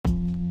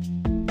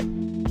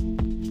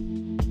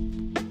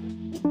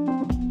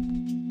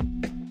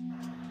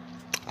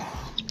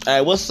Hey,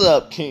 what's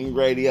up, King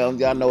Radio?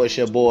 Y'all know it's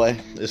your boy.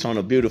 It's on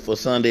a beautiful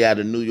Sunday out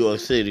of New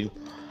York City.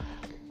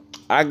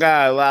 I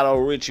got Lotto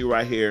Richie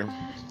right here.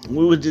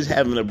 We were just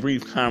having a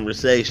brief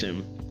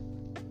conversation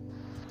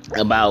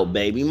about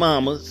baby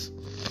mamas.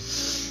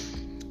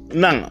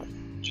 Now,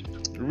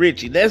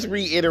 Richie, let's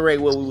reiterate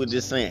what we were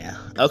just saying.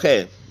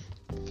 Okay.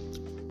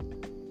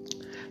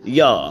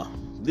 Y'all,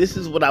 this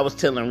is what I was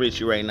telling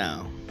Richie right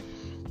now.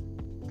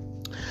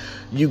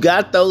 You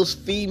got those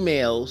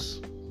females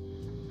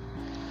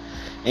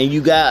and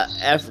you got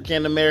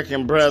African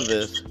American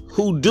brothers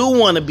who do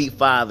want to be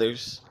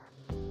fathers,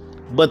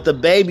 but the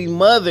baby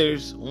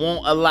mothers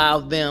won't allow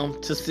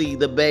them to see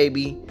the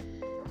baby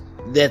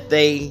that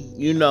they,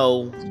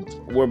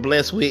 were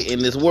blessed with in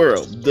this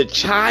world. The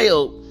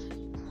child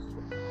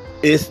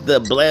is the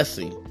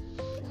blessing.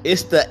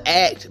 It's the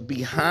act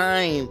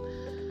behind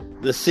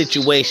the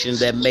situation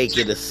that make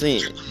it a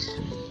sin.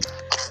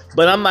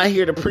 But I'm not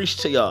here to preach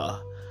to y'all.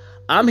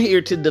 I'm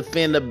here to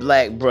defend the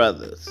black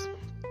brothers.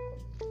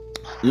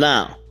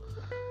 Now,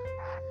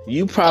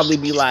 you probably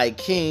be like,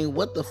 King,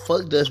 what the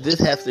fuck does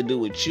this have to do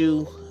with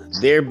you?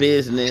 Their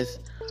business.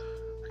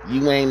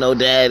 You ain't no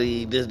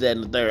daddy, this, that,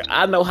 and the third.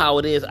 I know how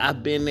it is.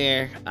 I've been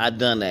there. I've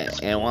done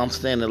that. And I'm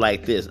standing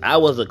like this. I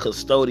was a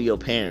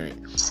custodial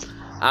parent.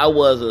 I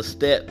was a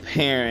step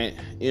parent,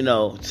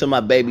 to my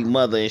baby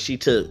mother, and she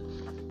took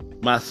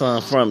my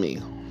son from me.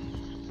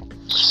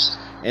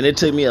 And it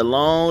took me a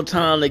long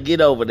time to get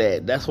over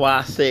that. That's why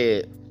I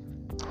said,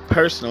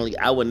 personally,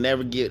 I would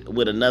never get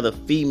with another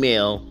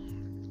female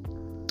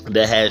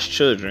that has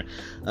children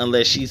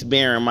unless she's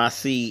bearing my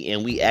seed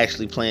and we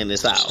actually plan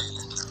this out.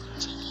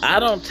 I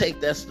don't take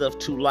that stuff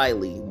too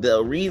lightly.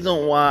 The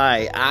reason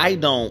why I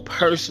don't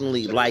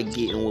personally like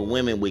getting with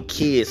women with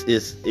kids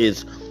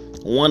is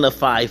one of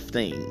 5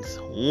 things.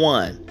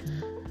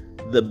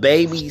 1, the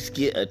babies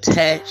get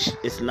attached.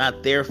 It's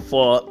not their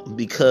fault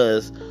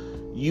because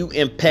you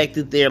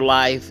impacted their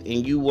life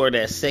and you were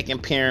that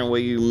second parent where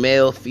you're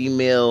male,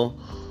 female,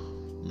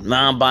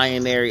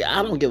 non-binary.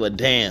 I don't give a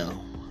damn.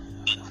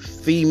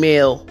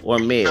 Female or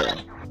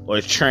male or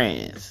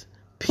trans.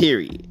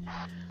 Period.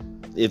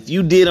 If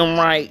you did them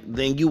right,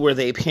 then you were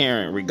their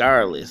parent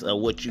regardless of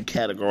what you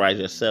categorize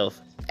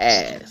yourself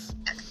as.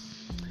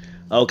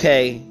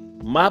 Okay?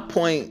 My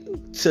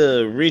point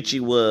to Richie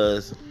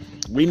was,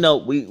 we know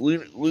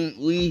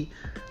we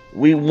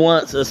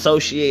once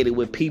associated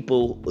with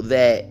people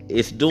that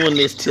is doing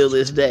this till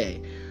this day.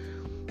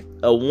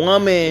 A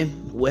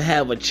woman would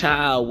have a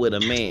child with a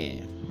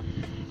man,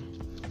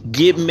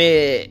 get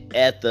mad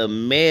at the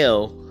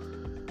male,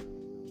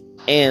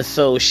 and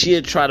so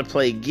she'll try to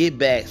play get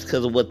backs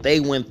because of what they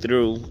went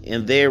through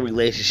in their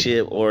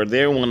relationship or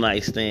their one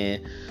night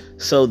stand.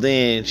 So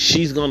then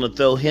she's gonna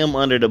throw him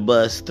under the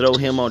bus, throw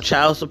him on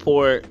child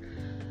support,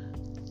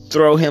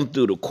 throw him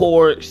through the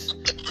courts,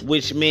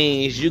 which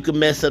means you can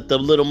mess up the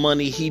little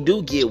money he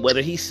do get,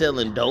 whether he's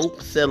selling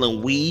dope,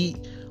 selling weed,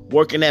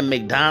 working at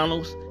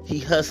McDonald's, he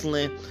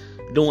hustling,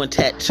 doing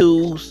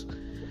tattoos.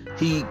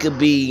 He could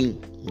be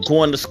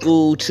going to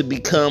school to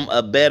become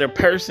a better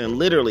person,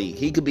 literally.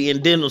 He could be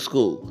in dental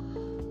school.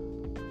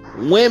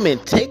 Women,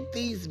 take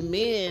these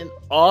men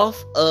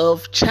off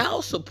of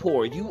child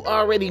support. You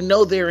already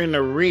know they're in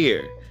the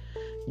rear.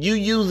 You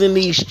using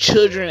these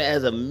children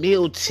as a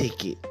meal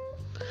ticket.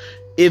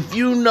 If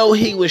you know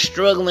he was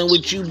struggling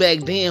with you back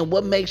then,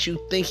 what makes you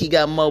think he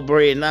got more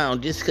bread now?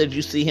 Just because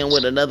you see him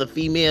with another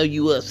female,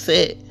 you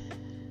upset.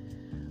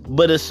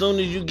 But as soon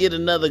as you get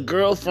another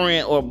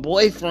girlfriend or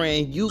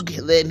boyfriend, you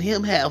letting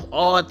him have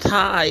all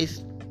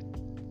ties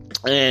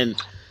and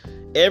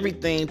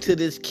everything to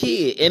this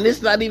kid. And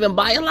it's not even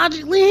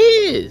biologically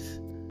his.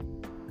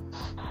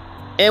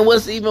 And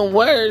what's even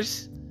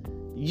worse,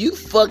 you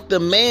fucked the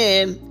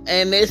man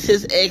and it's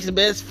his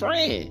ex-best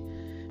friend.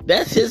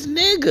 That's his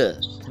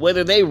nigga.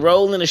 Whether they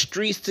roll in the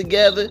streets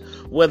together,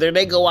 whether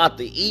they go out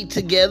to eat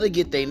together,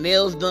 get their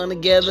nails done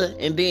together,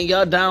 and then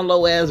y'all down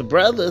low as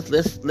brothers.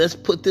 Let's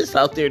put this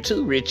out there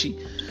too, Richie.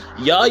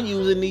 Y'all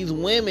using these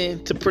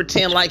women to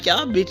pretend like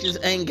y'all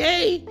bitches ain't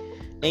gay,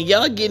 and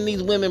y'all getting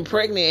these women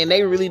pregnant, and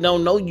they really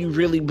don't know you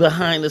really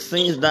behind the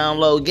scenes down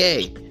low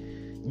gay.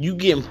 You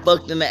getting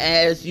fucked in the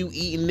ass, you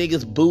eating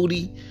niggas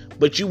booty,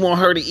 but you want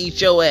her to eat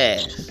your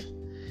ass,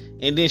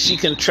 and then she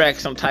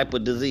contract some type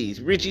of disease.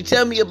 Richie,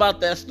 tell me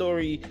about that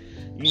story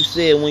you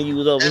said when you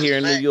was over here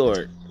in New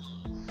York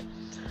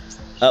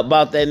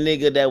about that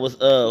nigga that was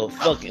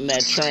fucking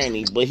that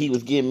tranny, but he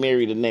was getting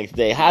married the next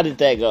day. How did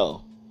that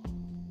go?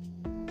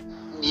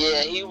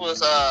 Yeah, he was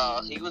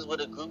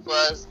with a group of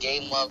us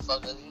gay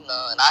motherfuckers,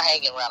 and I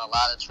hanging around a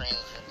lot of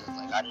transgenders.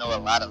 Like, I know a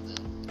lot of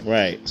them.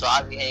 Right. So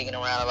I be hanging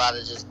around a lot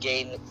of just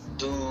gay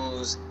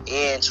dudes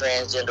and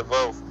transgender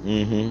both.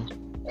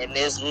 Mm-hmm. And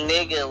this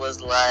nigga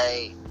was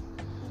like,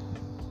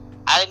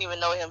 I didn't even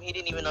know him. He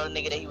didn't even know the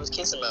nigga that he was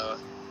kissing on.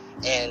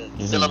 And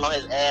feeling on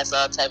his ass,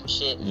 all type of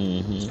shit.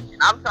 Mm-hmm. And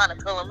I'm trying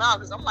to call him out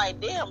because I'm like,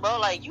 damn, bro,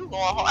 like, you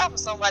going hard for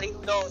somebody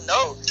who don't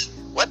know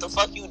what the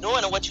fuck you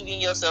doing and what you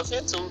getting yourself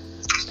into.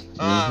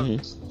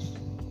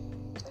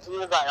 He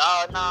was like,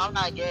 oh, no, I'm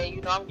not gay.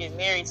 You know, I'm getting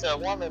married to a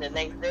woman the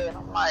next day. And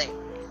I'm like,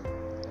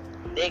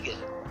 nigga,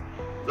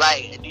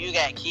 like, do you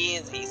got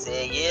kids? He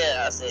said,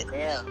 yeah. I said,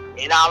 damn.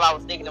 And all I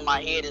was thinking in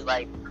my head is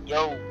like,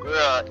 yo,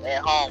 girl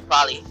at home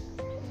probably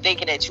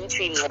thinking that you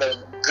cheating with a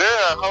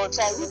girl the whole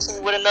time you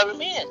cheating with another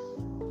man.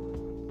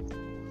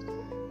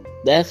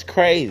 That's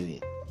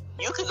crazy.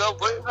 You could go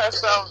bring her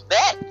some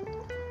back.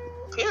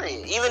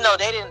 Period. Even though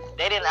they didn't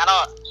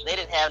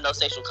have no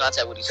sexual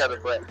contact with each other,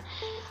 but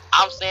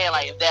I'm saying,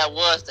 like, if that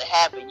was to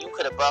happen, you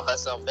could have brought her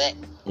something back.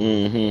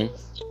 Mm-hmm.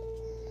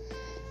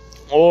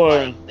 Or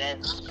like,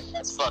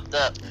 that's fucked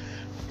up.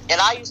 And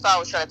I used to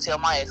always try to tell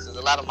my exes,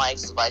 a lot of my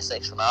exes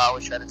bisexual, I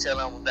always try to tell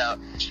them about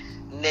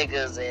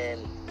niggas,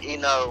 and, you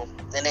know,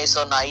 and they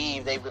so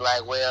naive, they be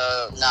like,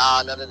 well,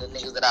 nah, none of the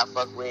niggas that I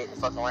fuck with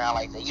fuck around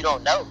like that. You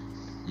don't know.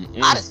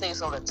 Mm-mm. I just think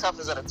some of the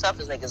toughest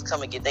niggas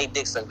come and get their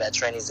dick sucked by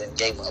trannies and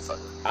gay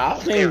motherfuckers.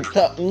 I've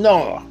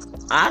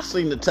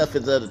seen the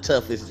toughest of the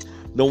toughest,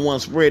 the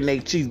ones spreading their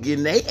cheeks,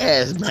 getting their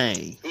ass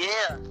banged.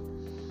 Yeah,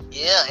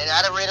 and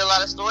I done read a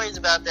lot of stories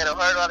about that. I've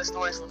heard a lot of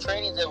stories from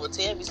trannies that will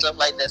tell me stuff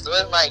like that. So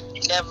it's like,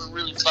 you never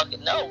really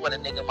fucking know what a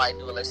nigga might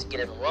do unless you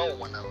get in the room with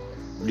one of them.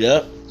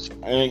 Yep.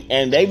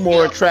 And they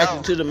more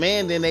attracted to the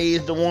man than they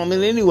is the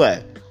woman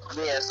anyway.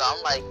 Yeah, so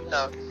I'm like, you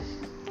know,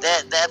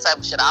 that type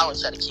of shit I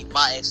always try to keep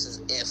my exes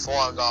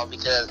informed on,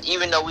 because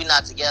even though we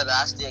not together,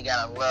 I still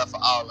got a love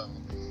for all of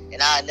them.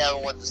 And I never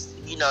want to,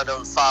 you know,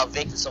 to fall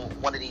victim to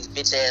one of these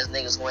bitch ass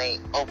niggas who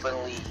ain't open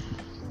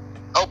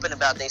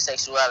about their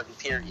sexuality,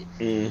 period.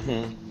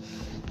 Mm-hmm.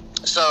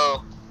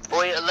 So,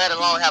 boy, let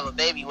alone have a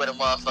baby with a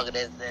motherfucker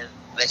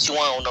that you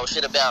don't know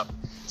shit about.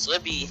 So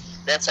it be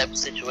that type of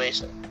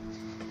situation.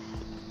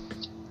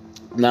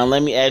 Now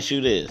let me ask you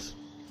this,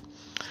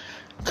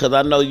 because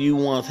I know you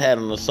once had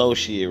an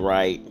associate,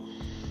 right?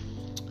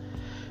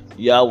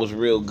 Y'all was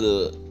real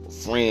good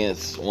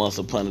friends once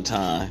upon a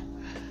time.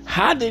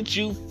 How did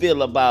you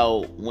feel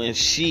about when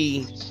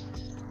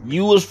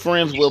you was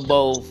friends with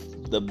both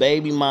the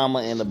baby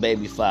mama and the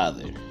baby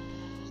father?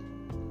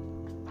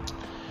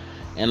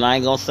 And I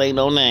ain't gonna say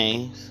no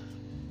names,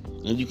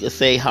 and you can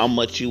say how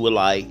much you would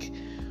like,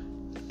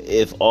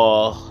 if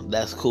all,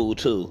 that's cool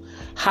too.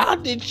 How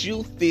did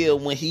you feel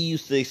when he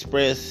used to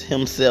express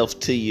himself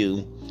to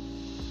you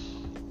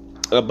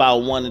about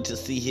wanting to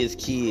see his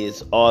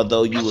kids,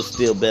 although you were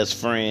still best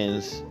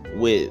friends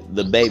with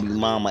the baby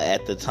mama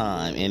at the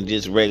time and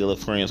just regular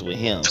friends with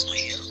him?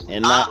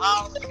 And I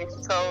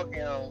always told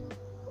him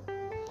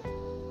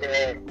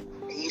that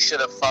he should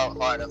have fought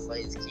harder for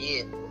his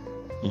kid.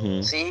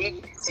 Mm-hmm.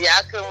 See,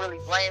 I couldn't really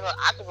blame her.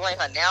 I can blame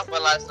her now for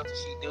a lot of stuff that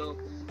she do,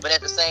 but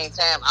at the same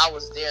time, I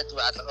was there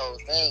throughout the whole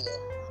thing.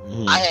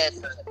 Mm-hmm. I had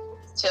to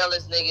tell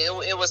this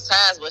nigga, it was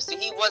times, but see,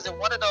 he wasn't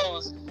one of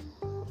those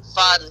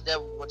fathers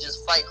that would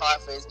just fight hard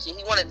for his kid.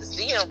 He wanted to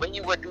see him, but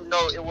it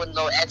wasn't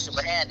no action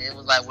behind it. It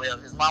was like, well,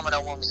 his mama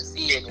don't want me to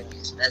see it, and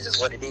that's just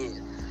what it is.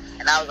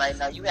 And I was like,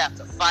 no, you have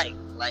to fight.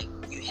 Like,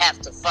 you have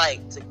to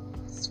fight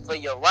for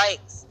your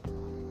rights.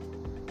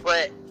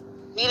 But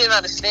he didn't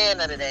understand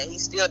none of that. He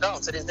still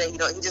don't. To this day, he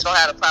just don't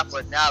have the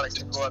proper knowledge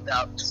to go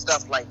about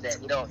stuff like that.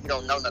 He don't know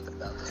nothing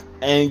about that.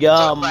 And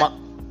y'all,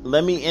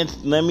 let me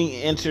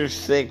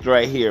intersect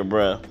right here,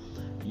 bruh.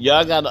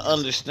 Y'all gotta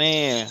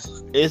understand,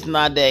 it's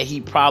not that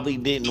he probably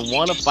didn't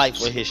want to fight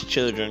for his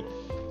children.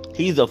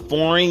 He's a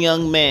foreign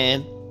young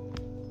man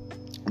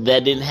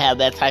that didn't have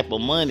that type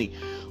of money.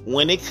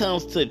 When it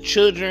comes to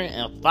children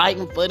and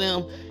fighting for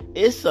them,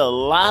 it's a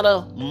lot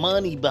of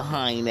money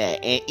behind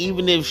that. And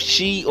even if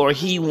she or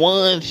he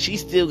won, she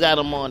still got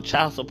him on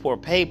child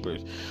support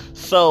papers.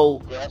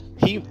 So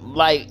I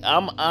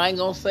ain't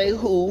gonna say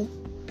who.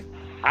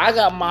 I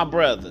got my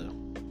brother.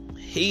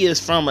 He is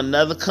from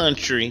another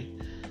country,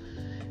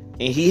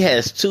 and he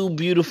has 2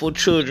 beautiful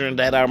children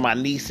that are my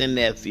niece and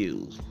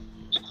nephews.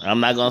 I'm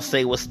not gonna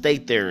say what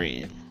state they're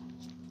in.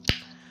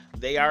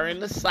 They are in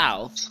the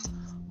South,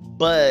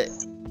 but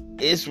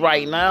it's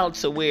right now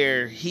to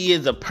where he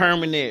is a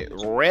permanent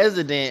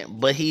resident,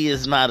 but he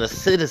is not a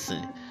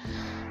citizen.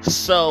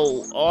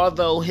 So,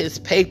 although his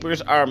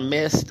papers are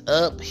messed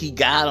up, he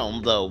got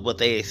them though, but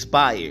they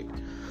expired.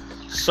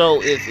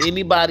 So, if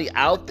anybody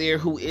out there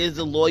who is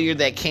a lawyer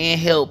that can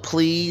help,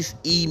 please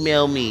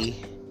email me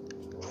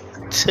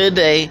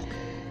today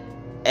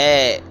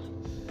at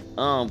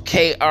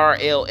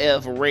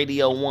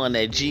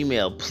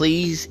krlfradio1@gmail.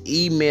 Please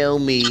email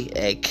me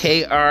at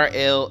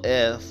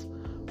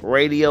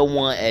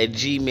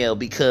krlfradio1@gmail,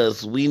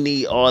 because we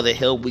need all the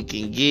help we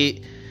can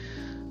get.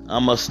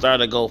 I'm gonna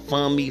start a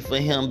GoFundMe for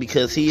him,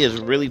 because he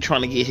is really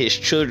trying to get his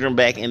children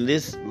back, and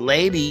this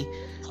lady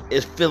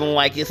is feeling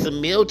like it's a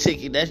meal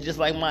ticket. That's just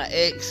like my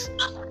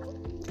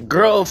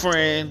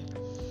ex-girlfriend.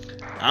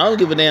 I don't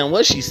give a damn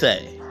what she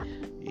say.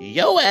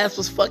 Your ass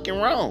was fucking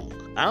wrong.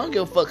 I don't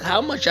give a fuck how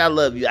much I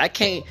love you.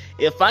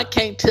 If I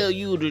can't tell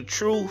you the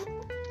truth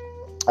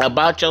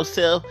about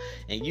yourself,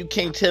 and you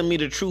can't tell me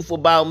the truth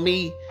about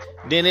me,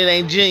 then it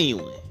ain't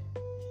genuine.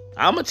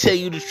 I'm gonna tell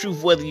you the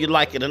truth whether you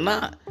like it or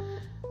not.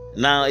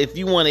 Now, if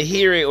you want to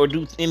hear it or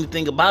do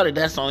anything about it,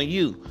 that's on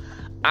you.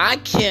 I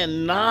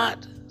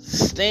cannot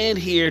stand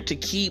here to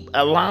keep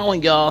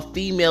allowing y'all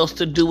females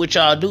to do what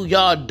y'all do.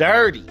 Y'all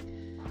dirty.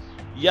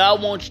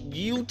 Y'all want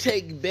you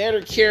take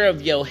better care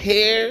of your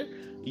hair,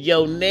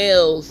 your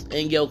nails,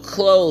 and your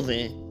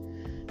clothing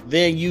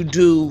than you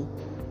do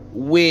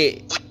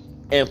with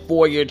and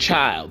for your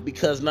child.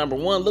 Because number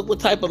one, look what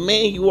type of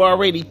man you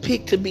already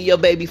picked to be your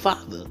baby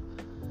father.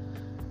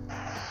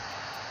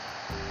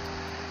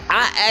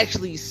 I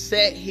actually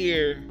sat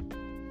here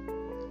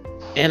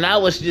and I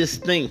was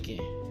just thinking,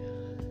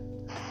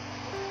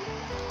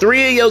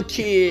 3 of your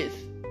kids,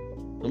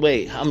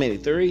 wait, how many?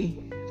 3,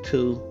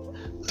 2,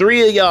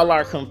 3 of y'all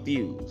are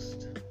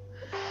confused.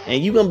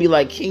 And you gonna be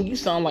like, King, you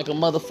sound like a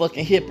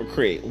motherfucking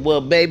hypocrite.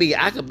 Well, baby,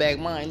 I could back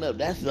mine up.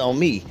 That's on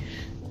me.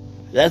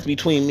 That's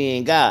between me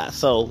and God.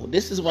 So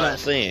this is what I'm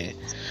saying.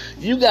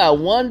 You got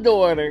one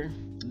daughter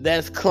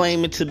that's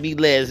claiming to be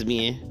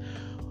lesbian,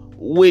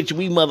 which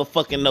we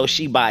motherfucking know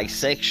she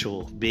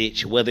bisexual,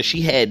 bitch. Whether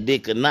she had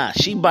dick or not,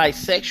 she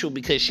bisexual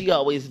because she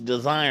always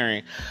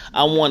desiring,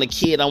 I want a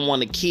kid, I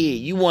want a kid.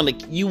 You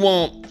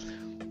want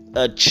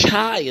a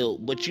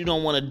child, but you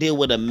don't want to deal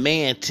with a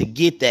man to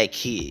get that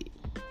kid.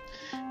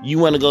 You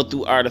want to go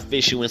through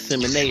artificial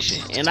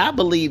insemination. And I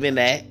believe in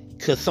that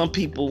because some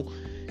people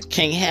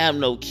can't have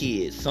no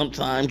kids.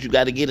 Sometimes you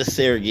got to get a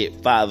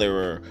surrogate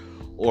father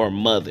or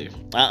mother.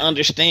 I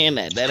understand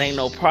that. That ain't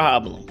no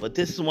problem. But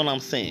this is what I'm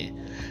saying.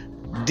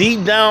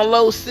 Deep down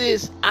low,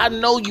 sis, I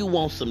know you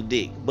want some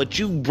dick, but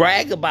you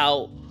brag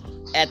about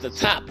at the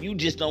top. You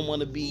just don't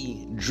want to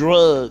be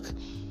drugged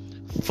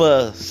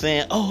for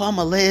saying, oh, I'm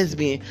a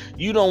lesbian.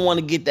 You don't want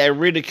to get that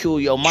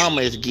ridicule your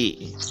mama is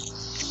getting.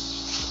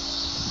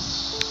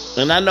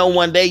 And I know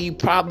one day you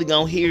probably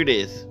gonna hear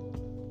this.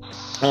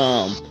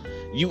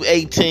 You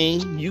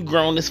 18, you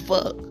grown as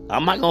fuck.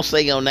 I'm not gonna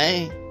say your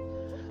name.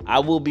 I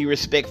will be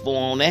respectful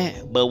on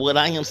that. But what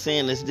I am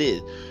saying is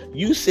this.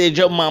 You said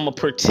your mama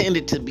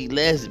pretended to be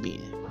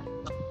lesbian.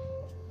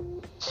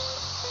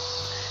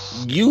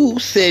 You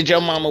said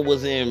your mama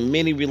was in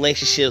many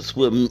relationships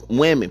with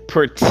women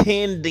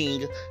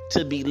pretending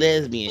to be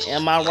lesbian.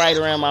 Am I right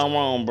or am I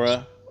wrong,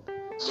 bruh?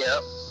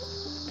 Yep.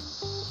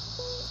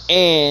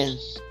 And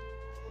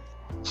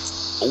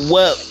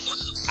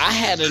I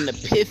had an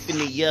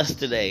epiphany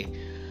yesterday.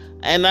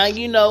 And I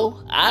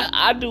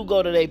do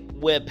go to their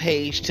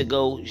webpage to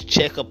go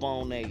check up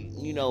on their,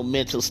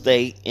 mental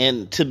state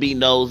and to be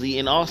nosy.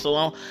 And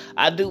also,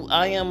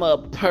 I am a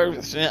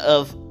person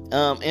of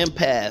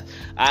empath.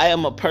 I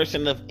am a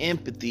person of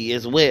empathy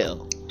as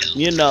well.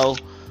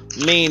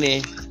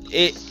 Meaning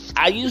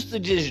I used to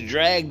just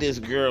drag this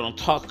girl and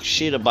talk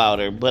shit about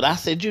her, but I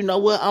said, you know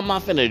what? I'm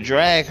not finna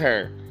drag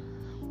her.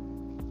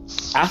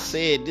 I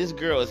said, this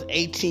girl is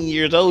 18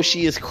 years old.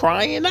 She is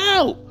crying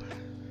out.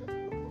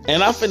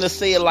 And I'm finna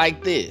say it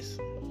like this.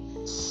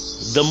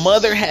 The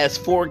mother has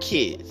 4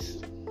 kids.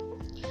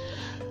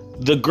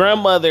 The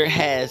grandmother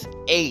has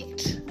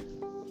 8.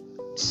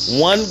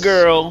 1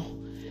 girl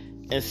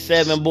and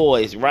 7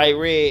 boys. Right,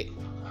 Red?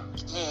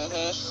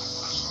 Mm-hmm.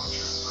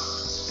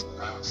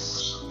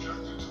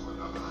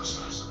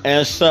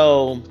 And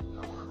so,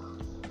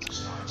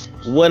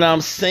 what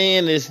I'm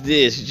saying is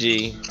this,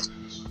 G.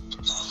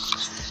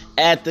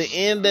 At the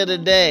end of the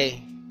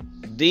day,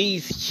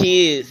 these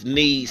kids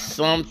need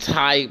some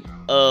type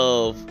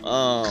of,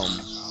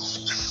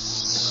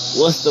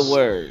 what's the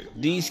word?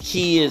 These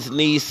kids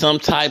need some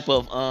type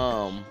of,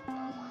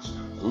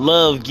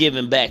 love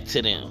given back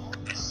to them.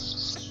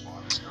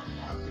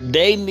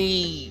 They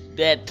need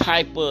that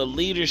type of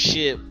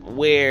leadership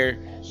where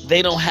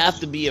they don't have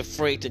to be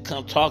afraid to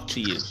come talk to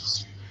you.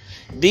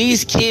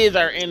 These kids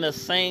are in the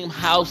same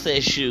house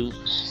as you,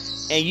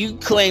 and you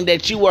claim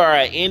that you are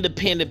an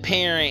independent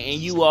parent and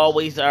you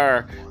always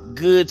are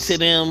good to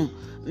them.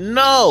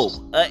 No,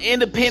 an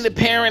independent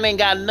parent ain't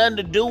got nothing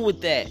to do with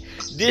that.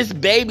 This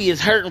baby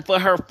is hurting for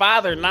her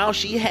father. Now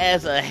she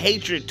has a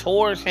hatred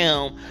towards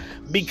him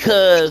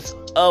because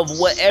of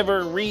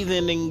whatever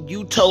reasoning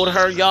you told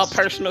her y'all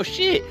personal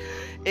shit.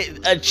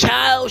 A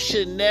child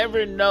should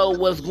never know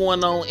what's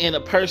going on in a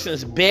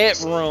person's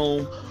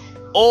bedroom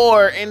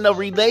or in the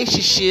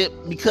relationship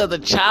because a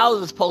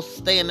child is supposed to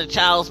stay in the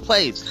child's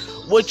place.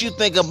 What you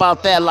think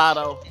about that,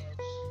 Lotto?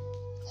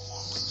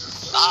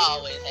 I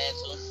always had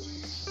to.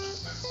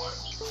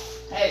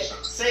 Hey,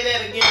 say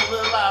that again a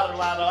little louder,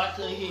 Lotto. I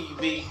couldn't hear you,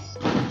 B.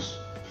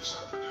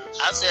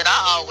 I said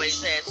I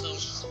always had to.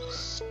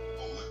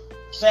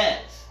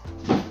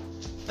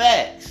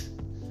 Facts.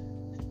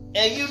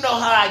 And you know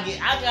how I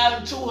get. I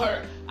got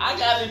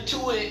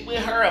into it with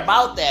her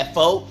about that,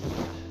 folks.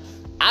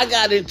 I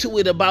got into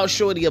it about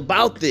Shorty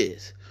about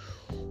this.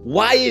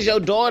 Why is your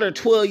daughter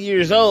 12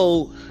 years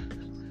old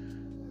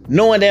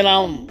knowing that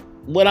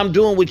what I'm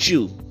doing with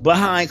you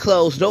behind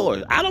closed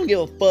doors? I don't give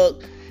a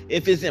fuck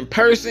if it's in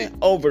person,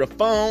 over the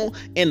phone,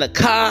 in the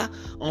car,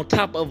 on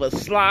top of a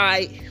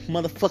slide.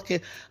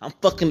 Motherfucker, I'm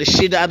fucking the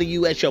shit out of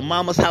you at your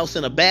mama's house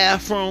in a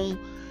bathroom.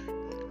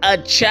 A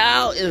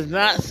child is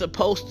not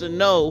supposed to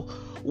know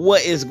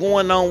what is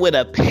going on with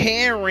a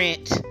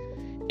parent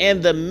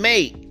and the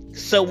mate.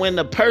 So when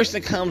the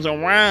person comes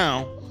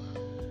around,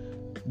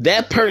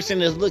 that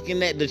person is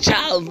looking at the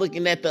child, is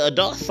looking at the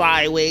adult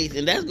sideways,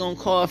 and that's gonna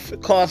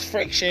cause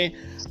friction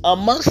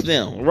amongst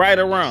them, right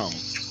or wrong.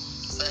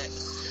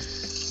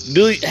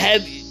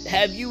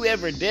 Have you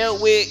ever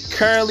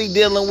currently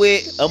dealing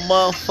with a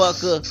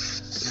motherfucker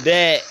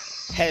that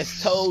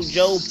has told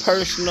your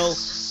personal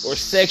or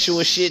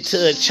sexual shit to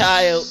a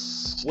child,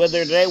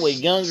 whether they were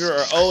younger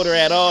or older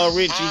at all,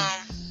 Richie?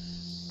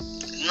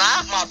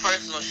 Not my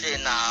personal shit,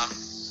 nah.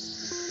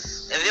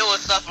 If it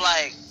was stuff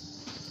like,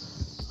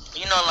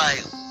 you know,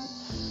 like,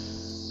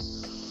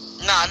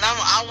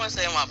 I wouldn't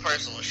say my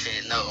personal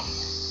shit, no.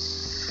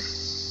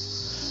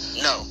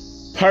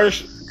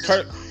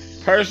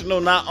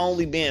 Personal, not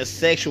only being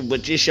sexual,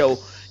 but just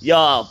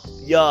y'all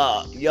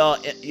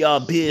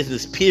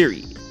business,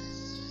 period.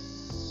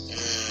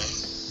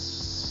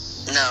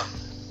 No.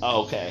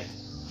 Oh, okay.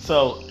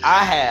 So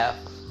I have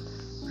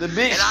the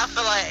bitch, and I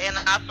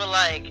feel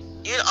like,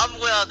 you know,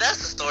 well, that's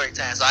the story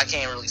time, so I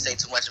can't really say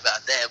too much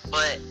about that.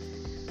 But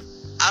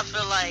I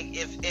feel like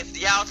if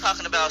y'all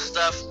talking about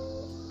stuff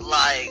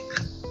like,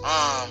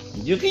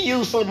 you can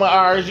use some of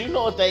ours. You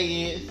know what they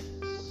is.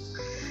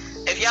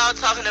 If y'all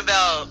talking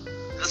about,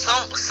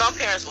 some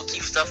parents will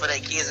keep stuff for their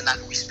kids, and I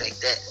can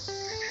respect that.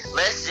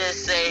 Let's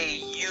just say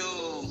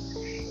you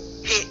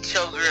hit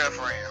your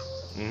girlfriend.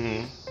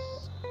 Mm-hmm.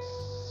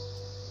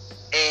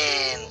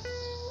 And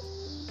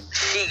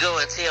she go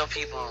and tell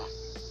people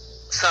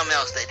something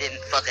else that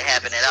didn't fucking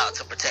happen at all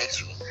to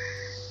protect you.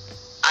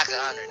 I can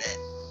honor that.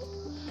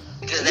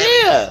 Because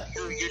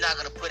you're not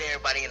gonna put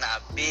everybody in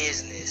our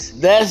business.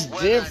 That's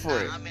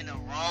different. I'm in the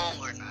wrong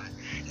or not.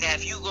 Now,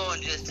 if you go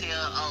and just tell,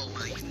 oh,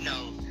 well, you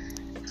know,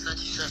 such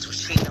and such was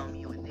cheating on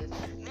me with this.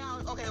 Now,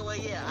 okay, well,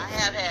 yeah, I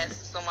have had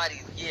somebody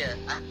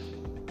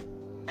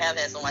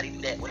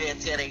do that, where they'll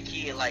tell their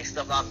kid, like,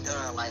 stuff I've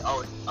done, like,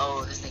 oh,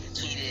 this nigga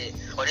cheated,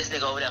 or this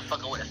nigga over there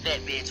fucking with a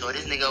fat bitch, or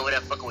this nigga over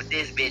there fucking with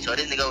this bitch, or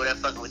this nigga over there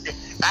fucking with this.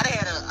 I'd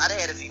have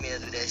had a female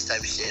do that type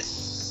of shit.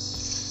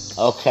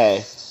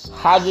 Okay.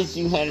 How did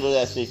you handle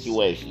that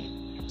situation?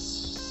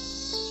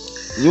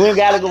 You ain't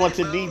gotta go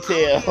into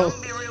detail. Let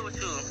me be real with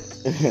you.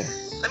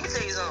 Let me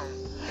tell you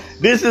something.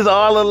 This is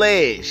all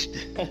alleged.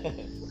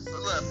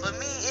 Look, for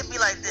me, it be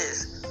like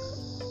this.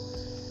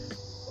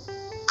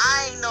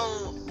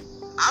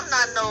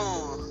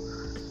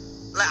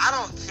 I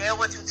don't care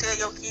what you tell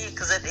your kid,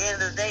 because at the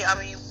end of the day, I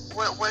mean,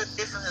 what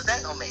difference is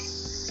that gonna make?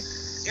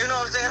 You know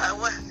what I'm saying? Like,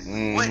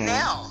 what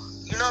now?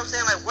 You know what I'm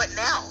saying? Like, what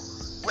now?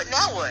 What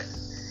now what?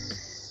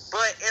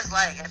 But it's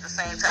like, at the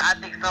same time, I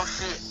think some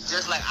shit,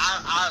 just like,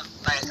 I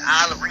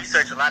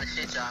research a lot of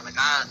shit, y'all. Like,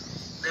 I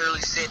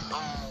literally sit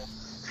on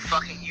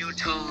fucking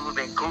YouTube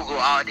and Google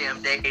all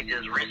damn day,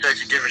 just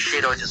researching different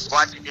shit, or just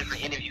watching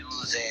different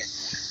interviews, and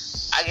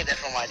I get that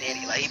from my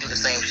daddy. Like, he do the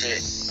same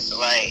shit.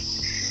 Like,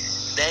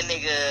 that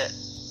nigga,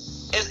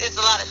 it's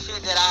a lot of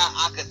shit that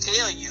I could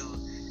tell you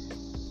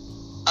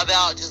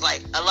about, just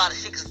like a lot of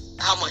shit, cause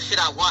how much shit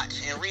I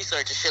watch and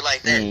research and shit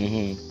like that.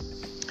 Mm-hmm.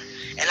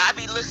 And I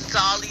be listening to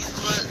all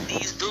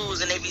these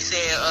dudes, and they be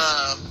saying,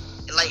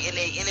 like in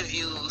their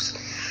interviews,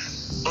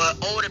 but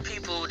older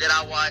people that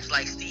I watch,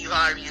 like Steve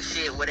Harvey and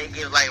shit, where they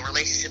give like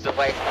relationship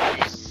advice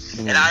and shit.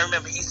 Mm-hmm. And I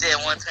remember he said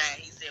one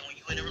time, when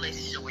you in a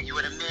relationship, when you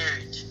in a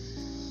marriage,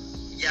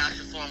 y'all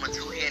should form a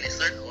two-handed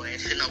circle, and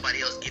should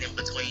nobody else get in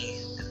between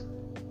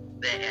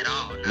that at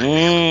all.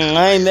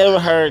 I ain't never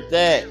heard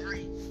that.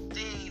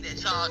 Everything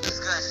that y'all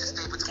discuss should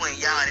stay between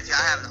y'all, and if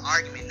y'all having an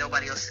argument,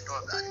 nobody else should know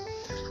about it.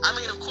 I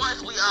mean, of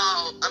course, I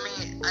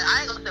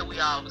ain't gonna say we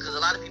all, because a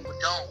lot of people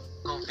don't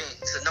go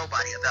vent to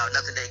nobody about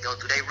nothing they go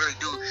through. They really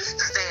do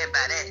stand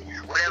by that.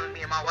 Whatever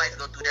me and my wife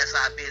go through, that's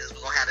our business.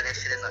 We're gonna handle that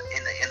shit in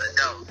the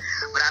door.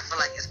 But I feel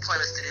like it's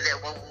pointless to do that.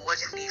 What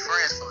you need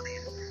friends for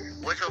then?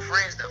 What your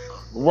friends there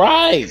for?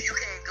 Right. If you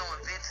can't go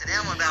and vent to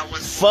them about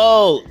what's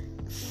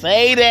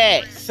say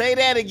that. Say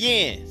that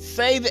again.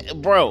 Say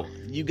that, bro.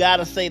 You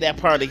gotta say that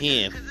part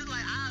again. Because it's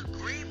like, I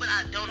agree, but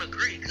I don't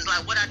agree. Because,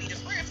 like, what I need a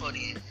friend for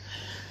then?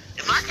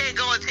 If I can't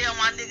go and tell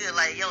my nigga,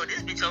 like, yo,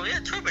 this bitch over here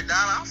tripping, dog,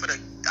 I'm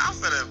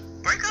finna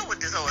break up with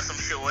this hoe or some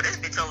shit, or this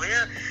bitch over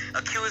here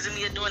accusing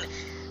me of doing it,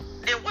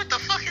 then what the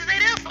fuck is they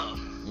there for?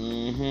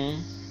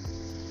 Mm-hmm.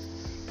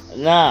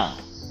 Nah.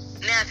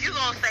 Now, if you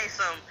gonna say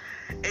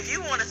if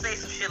you wanna say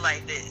some shit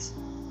like this,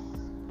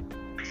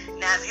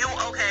 now if you,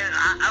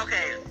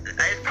 okay,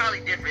 it's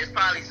probably different, it's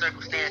probably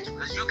circumstantial,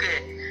 because you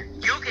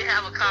can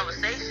have a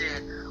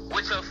conversation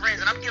with your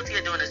friends, and I'm guilty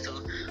of doing this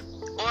too,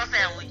 or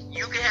family.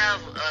 You can have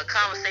a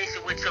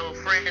conversation with your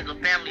friends or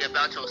family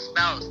about your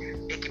spouse.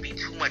 It can be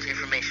too much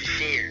information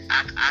shared.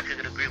 I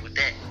could agree with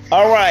that.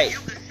 All right. You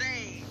could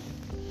say,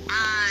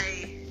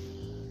 I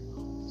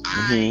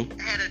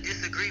had a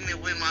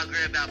disagreement with my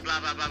girl about blah,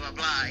 blah, blah, blah,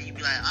 blah. And you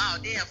be like, oh,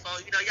 damn,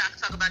 folks, y'all can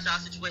talk about y'all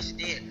situation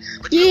then.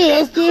 But yeah,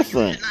 that's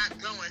different. You should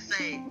not go and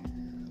say,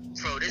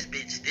 bro, this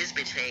bitch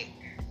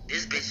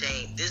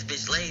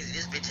lazy,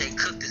 this bitch ain't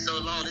cooked it so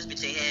long, this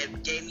bitch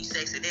ain't gave me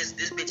sex and this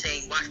bitch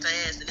ain't washed her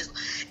ass and this.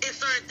 It's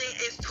certain things,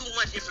 it's too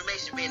much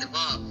information being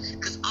involved.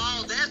 Because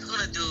all that's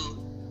gonna do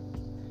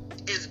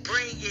is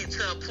bring it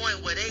to a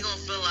point where they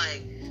gonna feel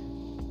like,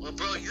 well,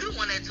 bro, you the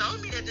one that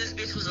told me that this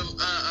bitch was a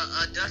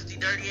dusty,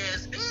 dirty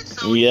ass bitch.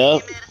 So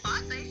yep. if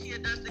I say she a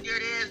dusty,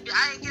 dirty ass bitch,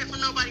 I ain't get it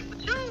from nobody but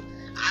you.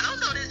 I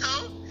don't know this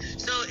hoe.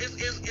 So it's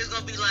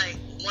gonna be like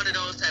one of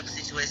those type of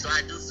situations. So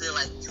I do feel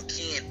like you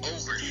can't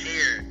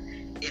overshare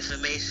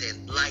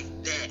information like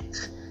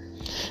that.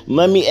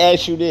 Let me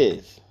ask you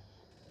this.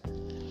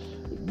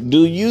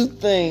 Do you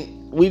think,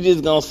 we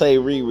just gonna say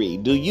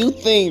Riri, do you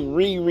think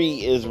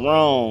Riri is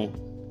wrong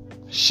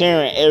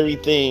sharing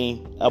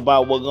everything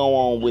about what go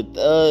on with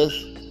us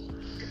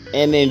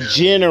and in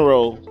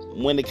general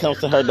when it comes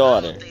to her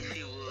daughter? I don't think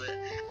she would.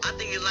 I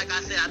think it's like I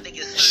said, I think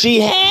it's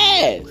she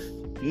has.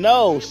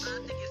 No. I think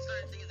it's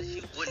certain things that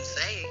she wouldn't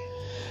say.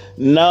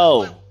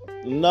 No.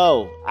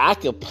 I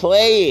could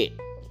play it,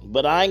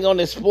 but I ain't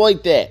gonna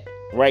exploit that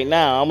right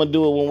now. I'm gonna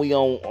do it when we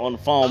on the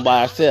phone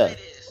by ourselves.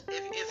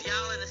 If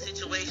y'all in a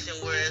situation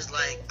where it's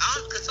like,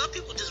 because some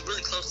people just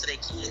really close to their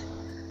kid.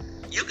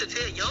 You can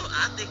tell,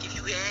 I think if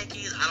you had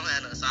kids, I don't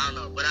have none, so I don't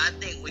know. But I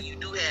think when you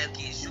do have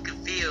kids, you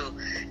can feel,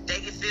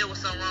 they can feel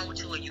what's something wrong with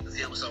you, and you can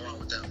feel what's something wrong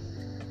with them.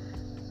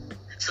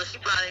 So she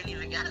probably ain't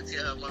even got to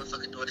tell her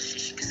motherfucking daughter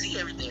shit. She can see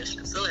everything, she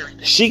can feel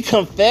everything. She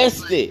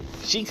confessed it.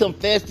 She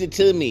confessed it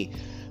to me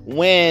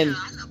when. Yeah,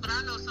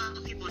 I know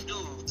some people do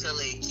tell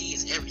their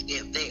kids every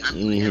damn thing. I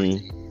mean,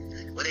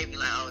 everything. Where they be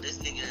like, oh, this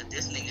nigga.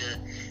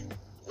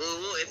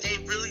 Well, if they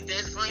really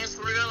best friends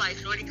for real, like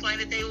Shorty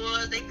claimed that they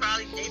was, they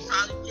probably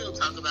will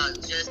talk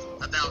about just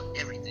about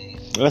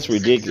everything. That's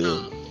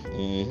ridiculous.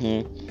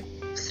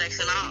 Sex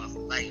and all.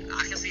 Like,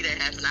 I can see that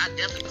happen. I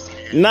definitely can see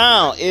that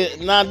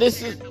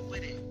happen.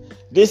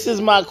 This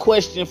is my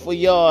question for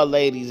y'all,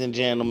 ladies and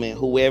gentlemen,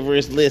 whoever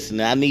is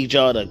listening. I need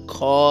y'all to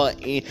call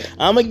in.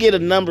 I'm gonna get a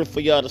number for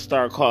y'all to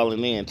start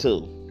calling in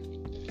too.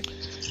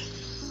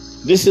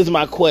 This is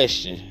my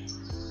question.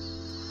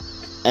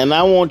 And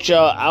I want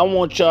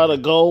y'all to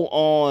go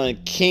on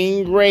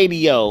King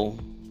Radio.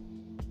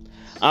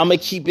 I'm going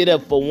to keep it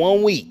up for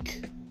 1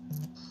 week.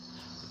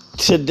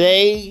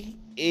 Today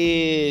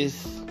is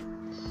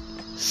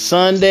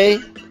Sunday.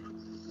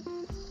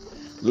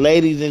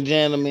 Ladies and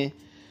gentlemen,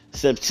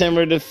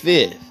 September the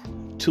 5th,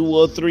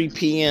 2:03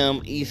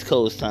 p.m. East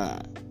Coast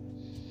time.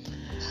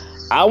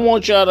 I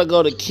want y'all to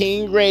go to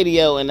King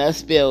Radio, and that's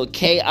spelled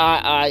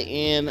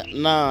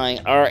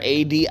KIIN9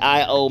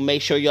 RADIO.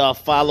 Make sure y'all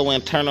follow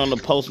and turn on the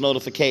post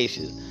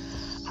notifications.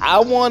 I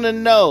want to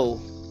know,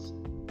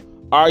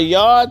 are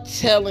y'all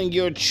telling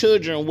your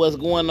children what's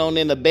going on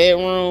in the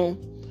bedroom?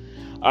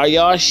 Are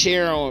y'all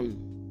sharing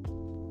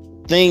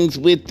things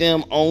with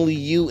them only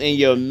you and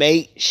your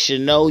mate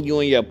should know, you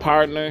and your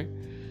partner?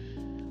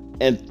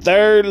 And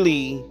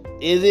thirdly,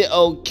 is it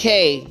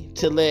okay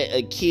to let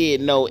a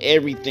kid know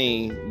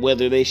everything,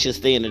 whether they should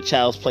stay in the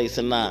child's place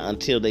or not,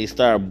 until they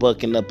start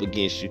bucking up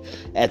against you?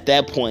 At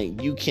that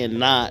point, you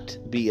cannot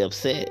be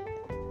upset.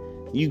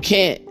 You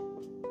can't.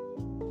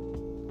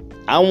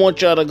 I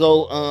want y'all to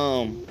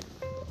go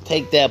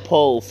take that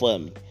poll for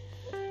me.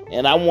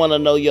 And I want to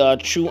know y'all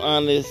true,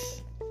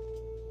 honest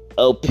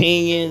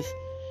opinions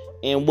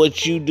and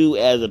what you do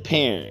as a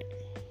parent.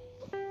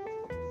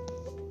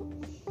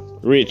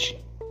 Richie.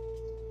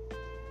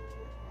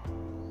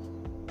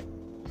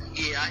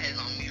 Yeah, I had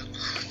on mute.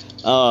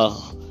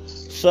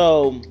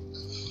 So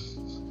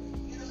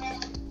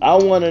I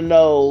want to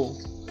know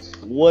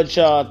what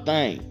y'all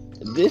think.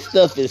 This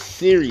stuff is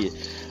serious,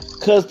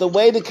 cause the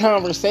way the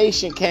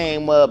conversation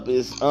came up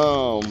is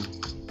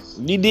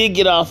you did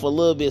get off a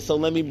little bit, so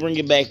let me bring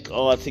it back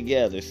all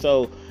together.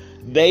 So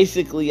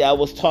basically, I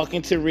was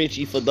talking to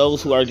Richie. For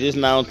those who are just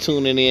now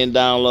tuning in,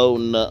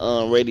 downloading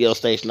the radio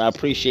station, I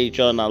appreciate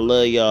y'all and I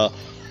love y'all.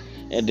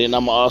 And then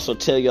I'm gonna also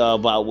tell y'all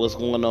about what's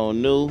going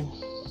on new,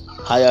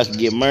 how y'all can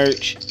get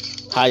merch,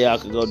 how y'all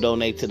can go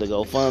donate to the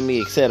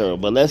GoFundMe, etc.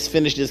 But let's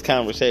finish this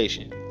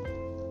conversation.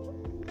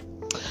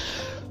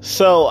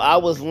 So I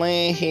was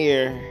laying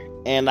here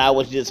and I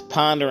was just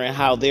pondering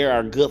how there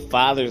are good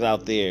fathers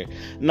out there.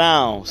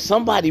 Now,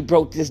 somebody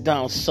broke this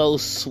down so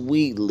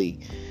sweetly.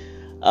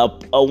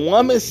 A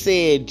woman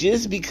said,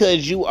 just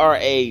because you are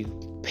a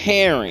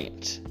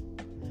parent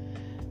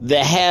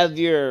that have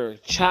your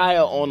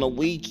child on the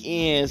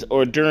weekends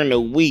or during the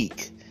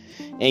week,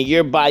 and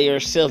you're by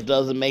yourself,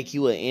 doesn't make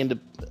you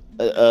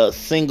a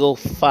single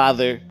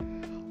father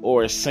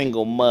or a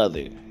single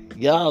mother.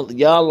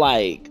 Y'all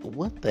like,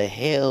 what the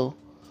hell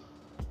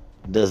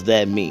does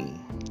that mean?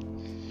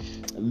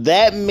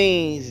 That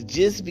means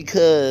just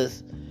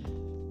because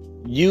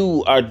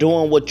you are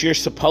doing what you're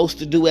supposed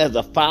to do as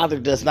a father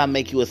does not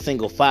make you a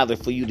single father,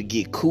 for you to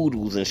get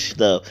kudos and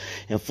stuff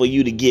and for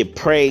you to get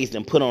praised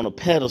and put on a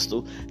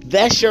pedestal.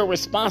 That's your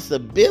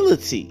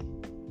responsibility.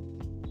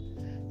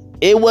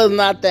 It was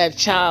not that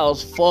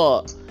child's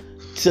fault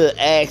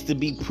to ask to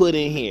be put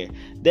in here.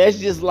 That's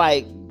just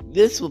like,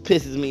 this what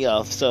pisses me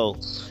off. So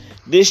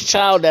this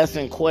child that's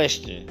in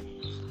question,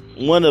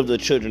 one of the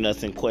children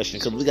that's in question,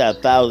 because we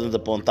got thousands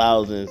upon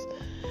thousands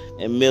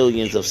and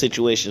millions of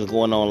situations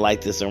going on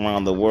like this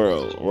around the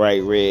world,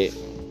 right, Red?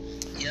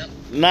 Yep.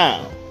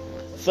 Now,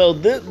 So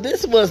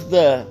this was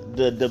the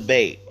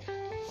debate.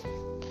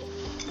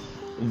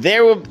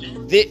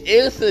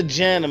 It's a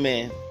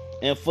gentleman,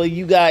 and for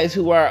you guys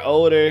who are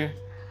older,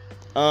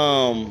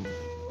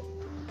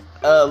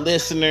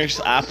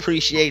 listeners, I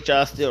appreciate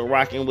y'all still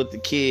rocking with the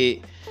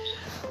kid.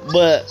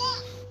 But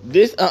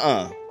this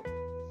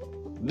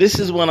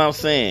is what I'm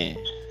saying.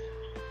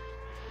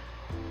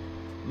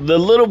 The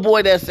little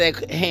boy that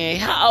said, hey,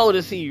 how old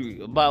is he?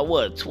 About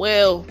what,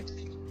 12?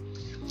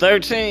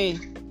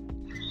 13?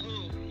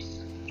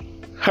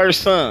 Her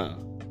son.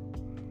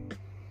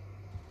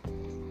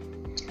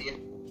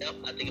 Yep,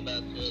 I think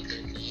about 12,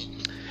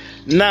 13.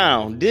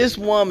 Now, this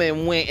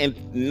woman went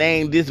and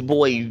named this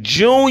boy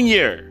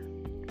Junior.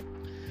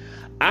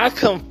 I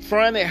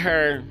confronted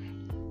her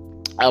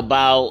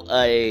about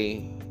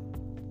a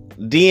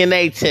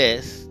DNA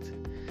test.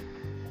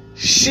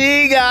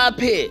 She got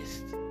pissed.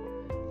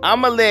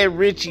 I'm going to let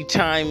Richie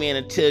chime in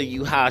and tell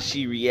you how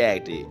she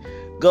reacted.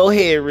 Go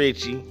ahead,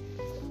 Richie.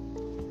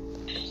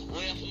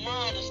 Well, from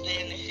my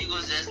understanding, she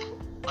was just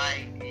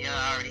like,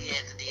 I already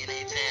had the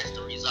DNA test.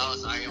 The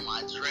results are in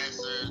my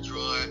dresser,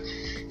 drawer,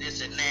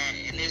 this and that.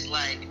 And it's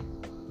like,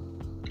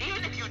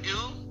 even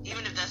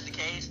if that's the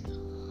case,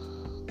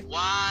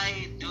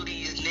 why do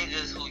these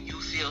niggas who you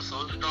feel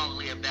so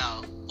strongly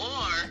about,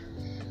 or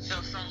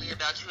felt strongly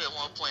about you at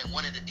one point,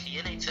 wanted the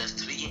DNA test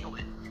to begin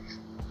with?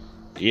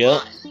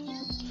 Yep.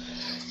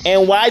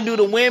 And why do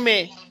the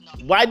women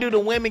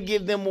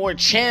give them more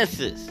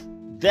chances?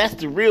 That's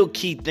the real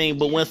key thing.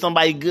 But when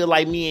somebody good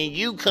like me and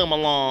you come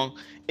along,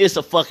 it's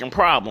a fucking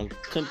problem.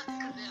 Let's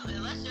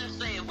just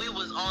say if we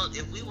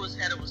was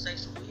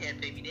heterosexual, we had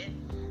baby daddy.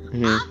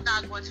 Mm-hmm. I'm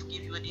not going to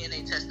give you a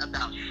DNA test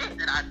about shit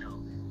that I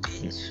know,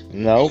 bitch.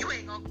 No. You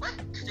ain't gonna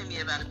question me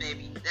about a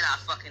baby that I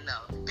fucking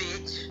know,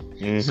 bitch.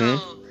 Mm-hmm.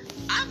 So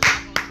I'm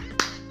not gonna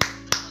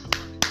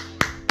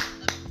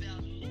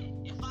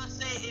if I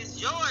say it's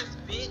yours,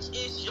 bitch,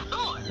 it's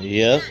yours.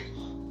 Yeah.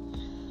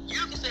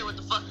 You can say what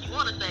the fuck you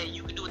want to say.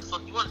 You can do what the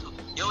fuck you want to do.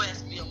 Your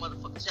ass be on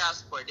motherfucking child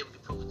support. Then we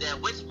can prove that,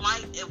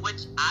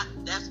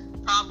 that's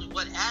probably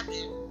what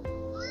happened.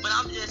 But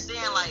I'm just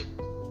saying, like,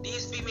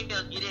 these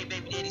females give their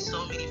baby daddy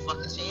so many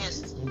fucking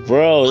chances.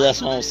 Bro,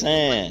 that's what I'm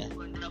saying.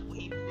 When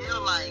he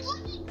feel like,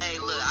 hey,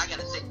 look, I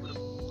gotta take you to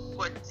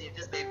court to see if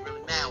this baby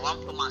really mad. Well, I'm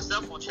putting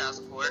myself on child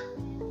support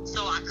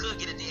so I could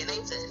get a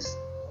DNA test.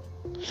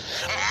 And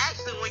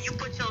actually, when you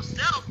put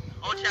yourself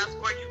on child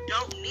support, you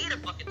don't need a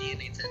fucking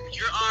DNA test. Because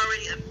you're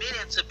already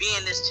admitted to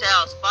being this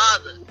child's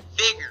father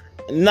figure.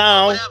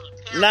 Now,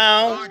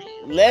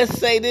 let's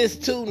say this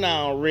too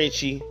now,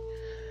 Richie.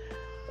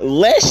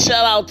 Let's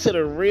shout out to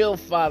the real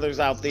fathers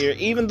out there.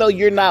 Even though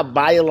you're not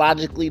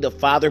biologically the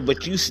father,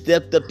 but you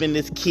stepped up in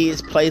this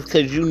kid's place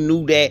because you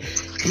knew that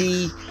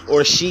he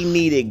or she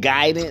needed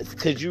guidance,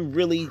 because you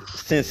really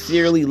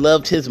sincerely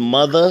loved his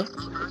mother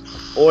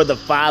or the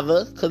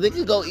father, because it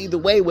could go either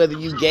way, whether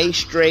you gay,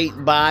 straight,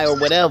 bi, or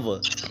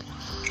whatever.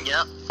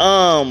 Yep.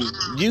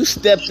 You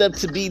stepped up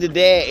to be the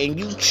dad, and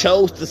you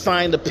chose to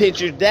sign the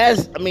picture.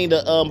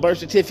 The birth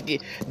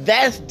certificate.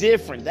 That's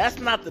different. That's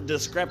not the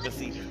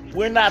discrepancy.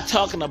 We're not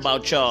talking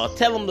about y'all.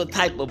 Tell them the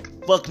type of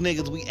fuck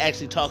niggas we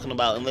actually talking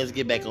about, and let's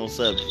get back on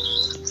subject.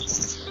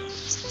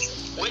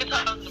 We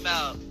talking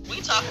about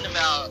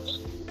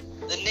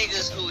the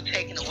niggas who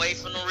taken away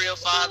from the real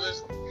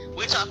fathers.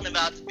 We're talking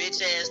about the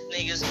bitch ass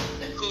niggas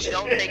who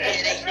don't take care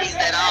of their kids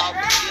at all,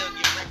 but still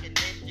get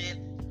recognition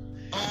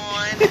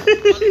on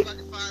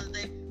motherfucking Father's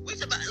Day. We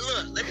talking about,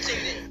 look, let me tell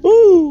you this.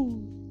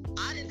 Ooh.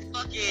 I didn't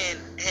fucking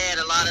had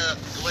a lot of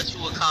what you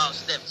would call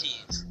step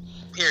kids.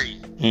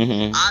 Period.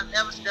 Mm-hmm. I've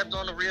never stepped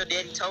on the real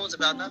daddy toes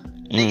about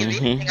nothing. Nigga,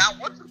 if anything, I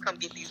want to come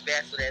get these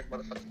bastard ass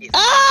motherfucking kids.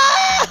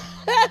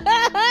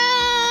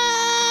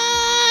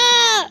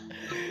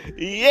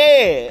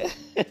 Yeah.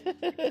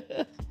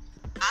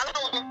 I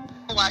don't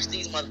want to watch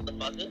these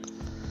motherfuckers.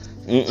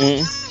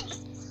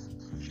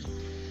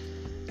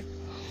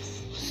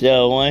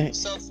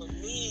 So for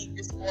me,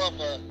 it's more of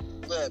a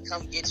look,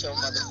 come get your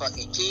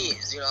motherfucking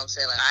kids. You know what I'm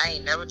saying? Like, I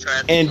ain't never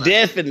tried to.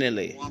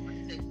 Indefinitely.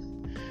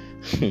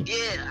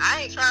 Yeah,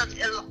 I ain't trying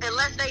to,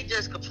 unless they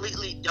just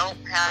completely don't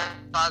have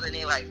father in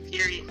their life,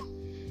 period.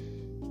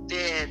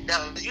 Then,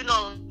 you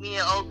know, me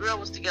and old girl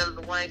was together,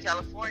 the one in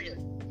California.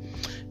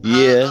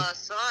 Yeah. Her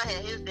son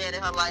had his dad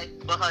in her life,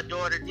 but her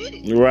daughter did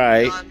it.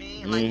 Right. You know what I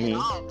mean?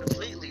 Like,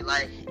 completely.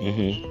 Like,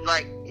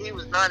 like, he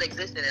was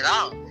non-existent at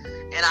all.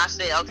 And I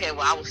said, okay,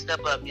 well, I will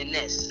step up in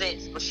that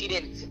sense. But she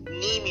didn't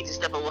need me to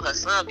step up with her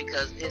son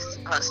because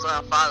her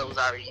son's father was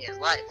already in his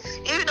life.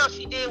 Even though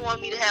she did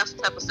want me to have some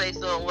type of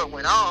say-so on what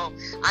went on,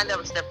 I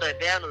never stepped that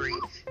boundary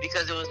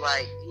because it was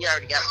like, he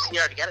already got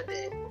a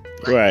dad.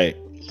 Like, right.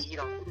 He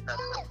don't do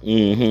nothing.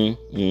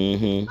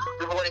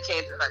 But when it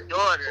came to her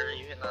daughter,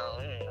 you know,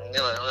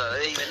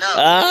 even though.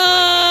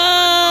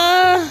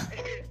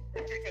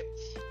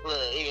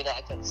 Look, even though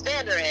I couldn't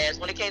stand her ass,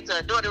 when it came to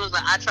her daughter, it was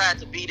like I tried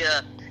to beat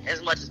her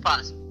as much as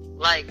possible.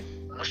 Like,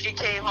 when she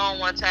came home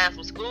one time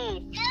from school,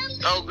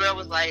 the old girl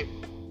was like,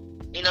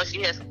 you know,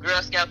 she had some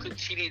Girl Scout cookies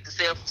she needed to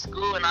sell for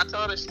school, and I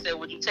told her, she said,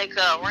 would you take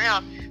her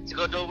around to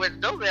go do with the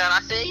doorbell? And I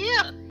said,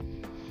 yeah.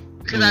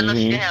 Because I know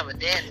she didn't have a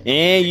daddy.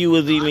 And you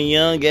was even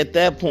young at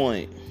that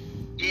point.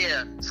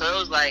 Yeah. So it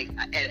was like,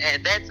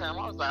 at that time,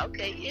 I was like,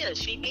 okay, yeah,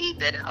 she needs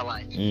that in her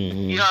life. Mm-hmm.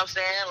 You know what I'm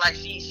saying? Like,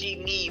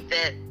 she needs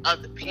that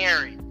other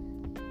parent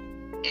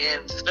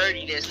and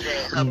sturdiness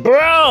that her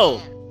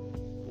Bro,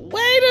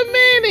 wait a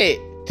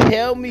minute.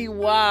 Tell me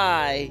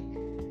why.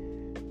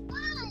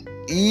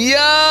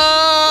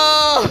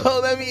 Yo,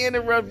 let me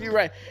interrupt you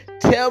right.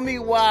 Tell me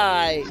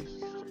why.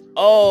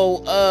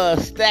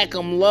 Stack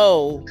 'em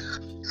low.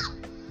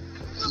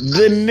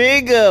 The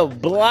nigga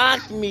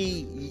blocked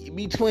me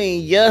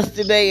between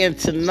yesterday and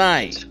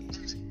tonight.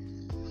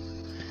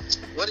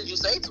 What did you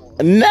say to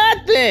him?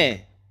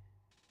 Nothing.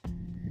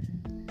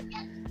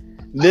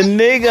 The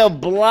nigga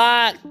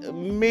blocked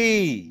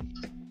me.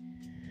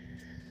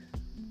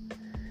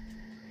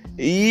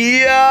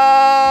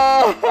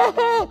 Yo!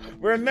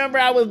 Remember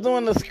I was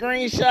doing the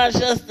screenshots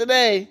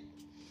yesterday?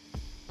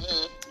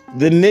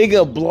 The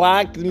nigga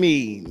blocked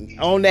me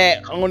on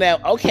that.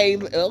 Okay,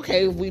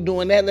 if we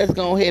doing that, let's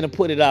go ahead and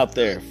put it out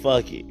there.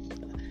 Fuck it.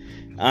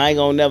 I ain't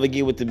gonna never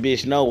get with the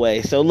bitch no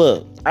way. So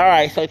look.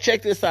 Alright, so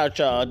check this out,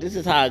 y'all. This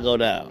is how I go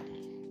down.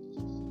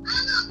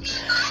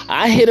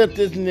 I hit up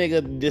this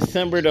nigga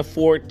December the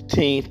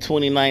 14th,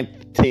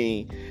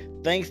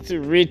 2019. Thanks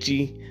to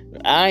Richie.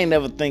 I ain't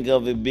never think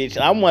of it,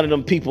 bitch. I'm one of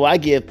them people, I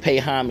pay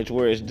homage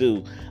where it's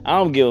due. I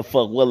don't give a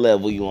fuck what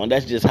level you on.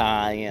 That's just how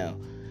I am.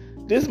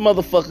 This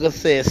motherfucker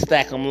said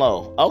stack 'em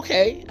low.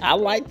 Okay, I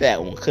like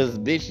that one. Cause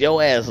bitch,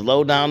 your ass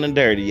low down and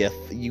dirty.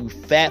 You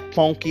fat,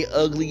 funky,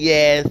 ugly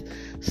ass,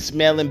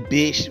 smelling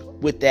bitch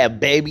with that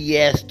baby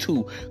ass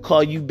too.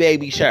 Call you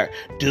Baby Shark.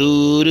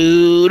 Do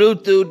do do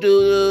do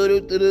do do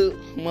do do.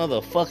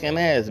 Motherfucking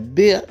ass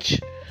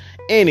bitch.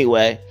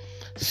 Anyway,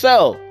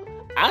 so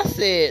I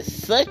said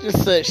such and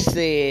such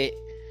said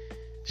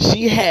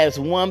she has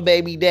one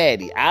baby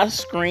daddy. I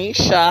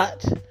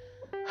screenshot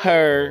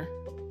her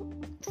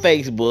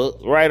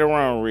Facebook, right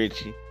around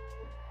Richie.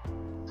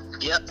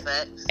 Yep,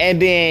 facts. And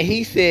then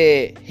he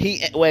said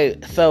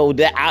so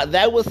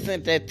that was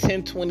sent at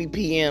 10:20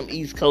 p.m.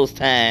 East Coast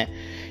time,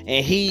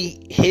 and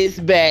he hits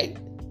back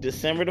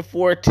December the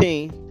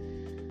 14th,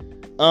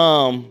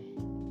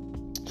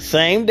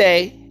 same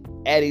day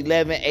at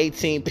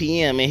 11:18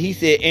 p.m. and he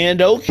said, and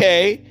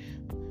okay,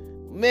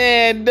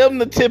 man, them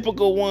the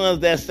typical ones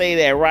that say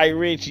that, right,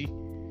 Richie?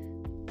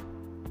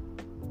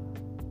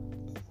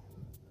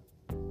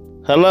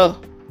 Hello?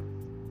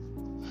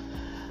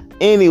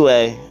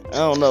 Anyway, I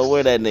don't know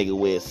where that nigga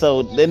went.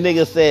 So the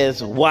nigga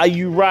says, why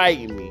you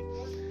writing me?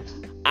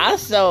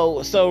 So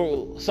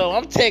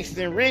I'm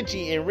texting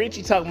Richie, and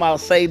Richie talking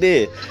about say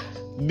this.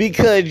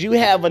 Because you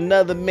have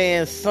another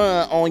man's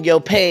son on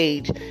your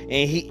page, and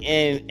he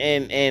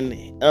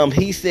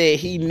said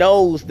he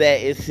knows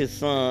that it's his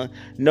son.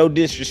 No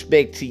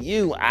disrespect to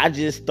you. I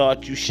just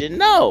thought you should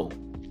know.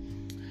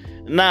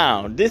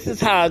 Now, this is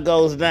how it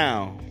goes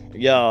down,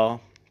 y'all.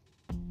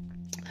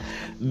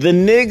 The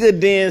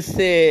nigga then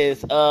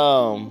says,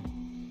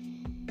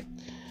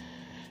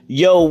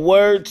 yo,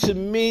 word to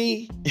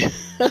me,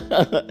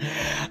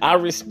 I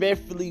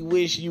respectfully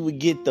wish you would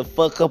get the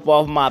fuck up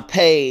off my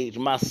page.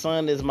 My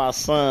son is my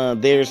son.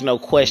 There's no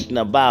question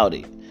about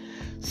it.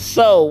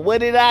 So, what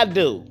did I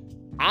do?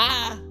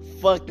 I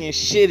fucking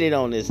shitted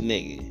on this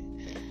nigga.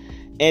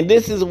 And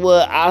this is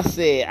what I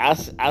said. I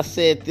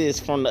said this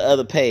from the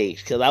other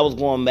page because I was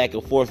going back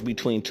and forth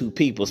between two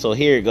people. So,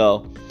 here you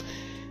go.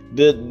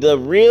 The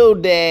real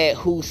dad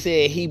who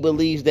said he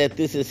believes that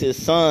this is his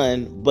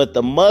son, but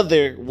the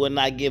mother would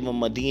not give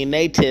him a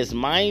DNA test.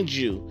 Mind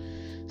you,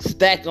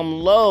 Stack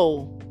 'em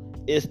Low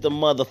is the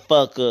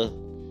motherfucker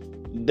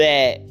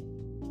that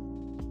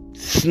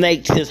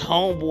snaked his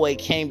homeboy,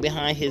 came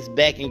behind his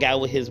back and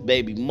got with his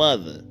baby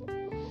mother.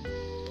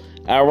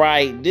 All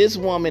right, this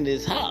woman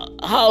is, how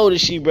old is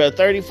she, bro?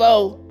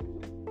 34?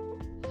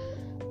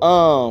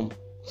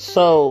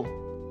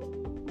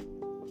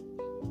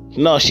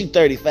 No, she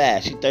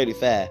 35. She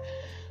 35.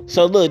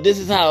 So look, this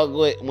is how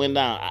it went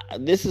down.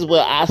 This is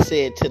what I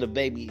said to the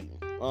baby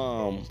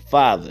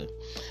father.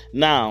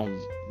 Now,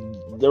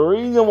 the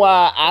reason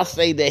why I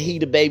say that he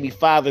the baby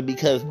father,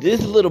 because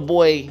this little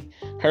boy,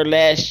 her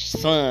last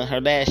son,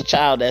 her last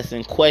child that's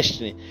in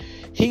question,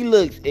 he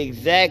looks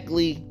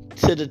exactly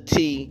to the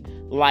T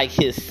like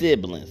his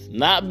siblings.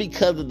 Not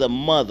because of the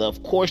mother.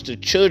 Of course, the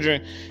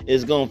children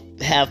is going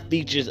to have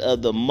features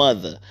of the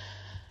mother.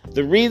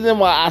 The reason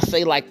why I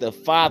say like the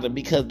father,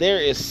 because there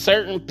is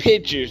certain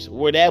pictures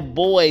where that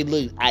boy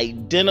looks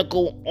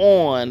identical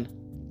on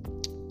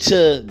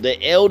to the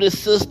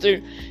eldest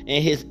sister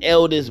and his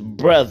eldest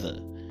brother.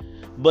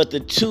 But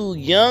the two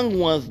young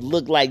ones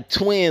look like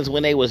twins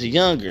when they was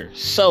younger.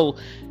 So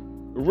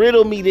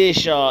riddle me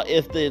this, y'all.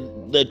 If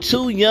the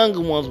two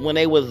younger ones when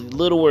they was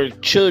littler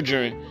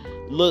children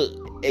look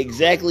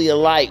exactly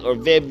alike or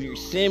very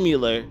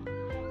similar,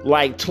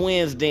 like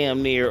twins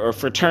damn near, or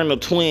fraternal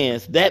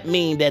twins, that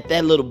mean that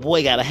little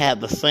boy gotta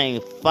have the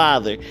same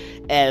father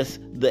as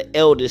the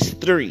eldest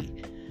three.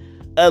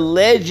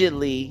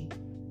 Allegedly,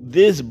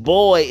 this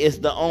boy is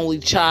the only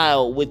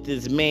child with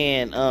this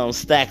man,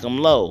 Stack 'em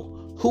Low,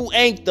 who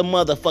ain't the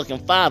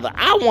motherfucking father.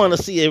 I want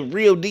to see a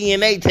real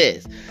DNA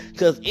test,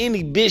 because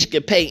any bitch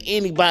could pay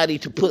anybody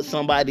to put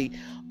somebody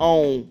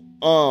on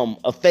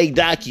a fake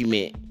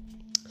document.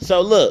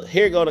 So look,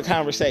 here go the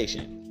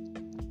conversation.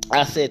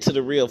 I said to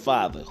the real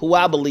father, who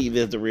I believe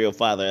is the real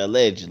father,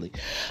 allegedly,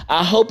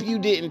 I hope you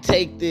didn't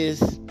take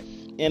this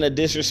in a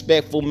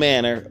disrespectful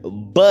manner,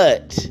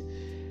 but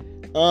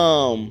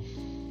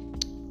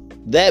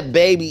that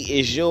baby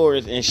is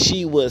yours, and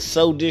she was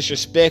so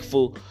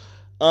disrespectful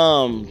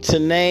to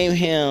name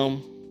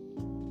him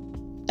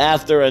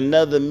after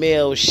another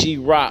male she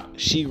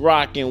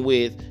rocking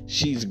with.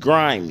 She's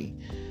grimy.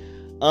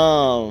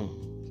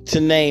 To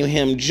name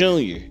him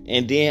Junior.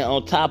 And then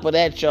on top of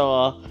that,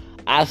 y'all,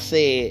 I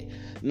said,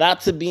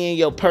 not to be in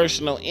your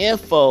personal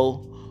info,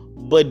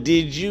 but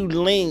did you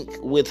link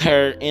with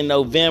her in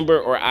November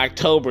or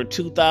October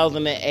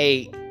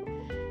 2008?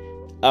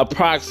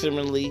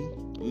 Approximately,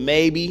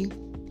 maybe.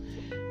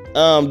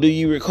 Do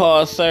you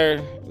recall,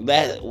 sir?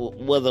 That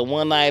was a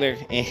one-nighter.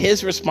 And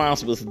his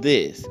response was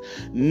this: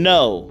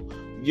 no,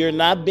 you're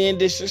not being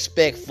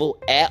disrespectful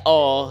at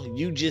all.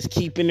 You just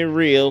keeping it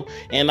real,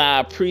 and I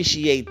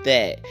appreciate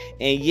that.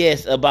 And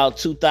yes, about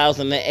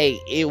 2008,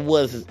 it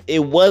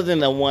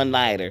wasn't a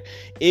one-nighter.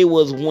 It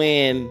was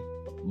when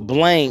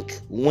blank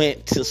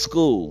went to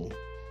school.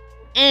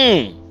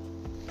 I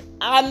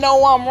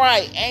know I'm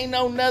right. Ain't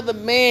no another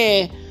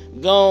man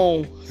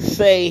gonna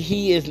say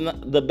he is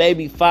not the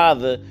baby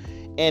father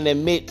and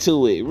admit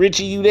to it.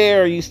 Richie, you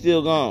there, or you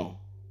still gone?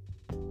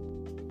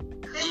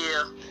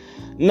 Yeah.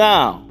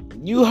 Now,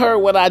 you heard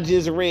what I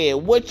just read.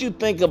 What you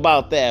think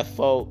about that,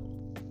 folk?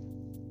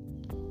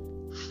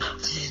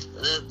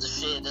 The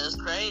shit, that's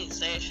crazy.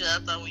 Same shit I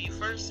thought when you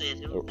first said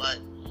it. Was like,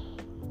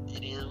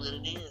 it is what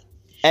it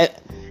is.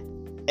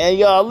 And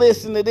y'all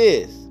listen to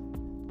this.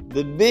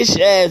 The bitch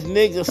ass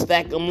nigga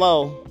Stack 'em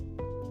Low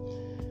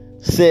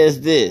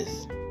says this: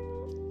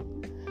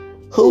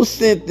 who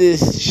sent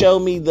this? Show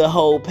me the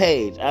whole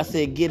page. I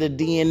said, get a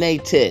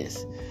DNA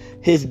test.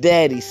 His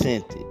daddy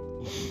sent it.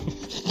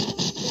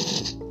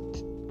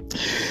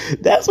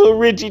 That's what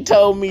Richie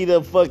told me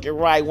to fucking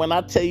write. When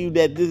I tell you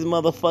that this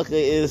motherfucker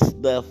is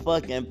the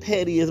fucking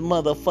pettiest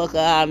motherfucker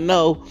I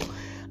know,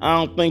 I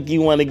don't think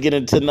you want to get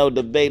into no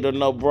debate or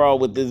no brawl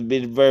with this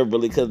bitch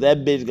verbally, because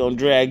that bitch gonna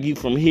drag you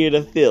from here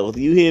to filth.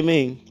 You hear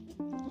me?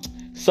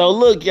 So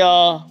look,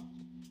 y'all.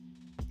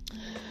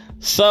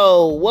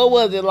 So what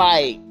was it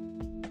like?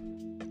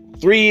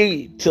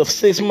 3 to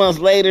 6 months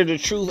later, the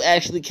truth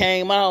actually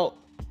came out.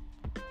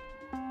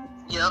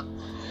 Yep.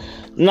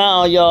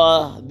 Now,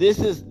 y'all,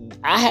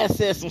 I had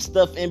said some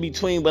stuff in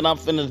between, but I'm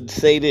finna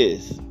say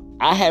this.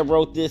 I had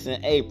wrote this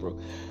in April.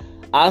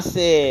 I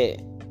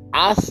said,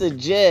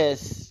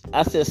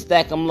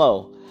 Stack 'em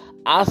Low.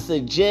 I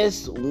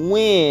suggest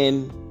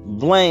when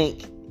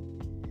blank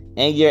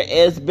and your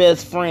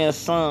ex-best friend's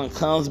son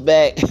comes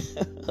back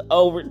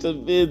over to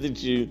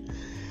visit you,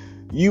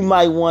 you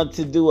might want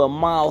to do a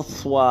mouth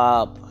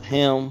swab,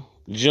 him,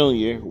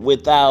 Junior,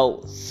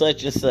 without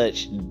such and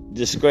such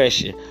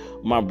discretion,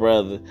 my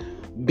brother.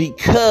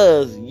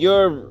 Because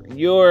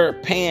you're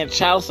paying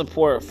child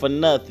support for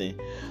nothing.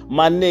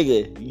 My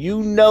nigga,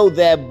 you know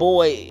that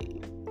boy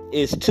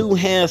is too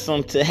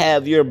handsome to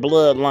have your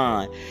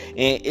bloodline.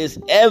 And it's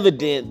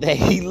evident that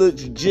he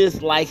looks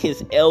just like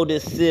his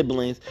eldest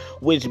siblings,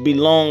 which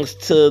belongs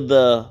to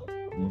the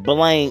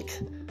blank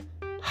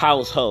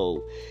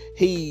household.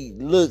 He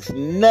looks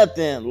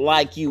nothing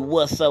like you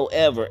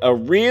whatsoever. A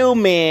real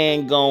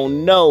man gonna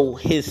know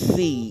his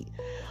seed.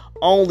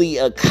 Only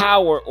a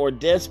coward or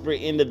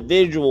desperate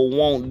individual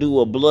won't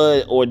do a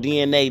blood or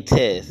DNA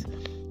test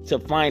to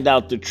find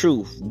out the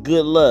truth.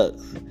 Good luck.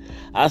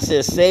 I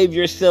said, save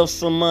yourself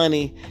some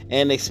money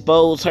and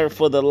expose her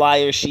for the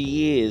liar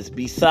she is.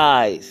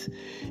 Besides,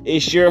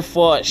 it's your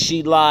fault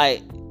she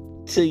lied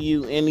to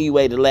you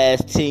anyway the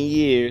last 10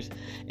 years,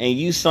 and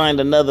you signed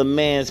another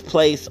man's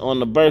place on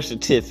the birth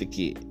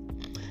certificate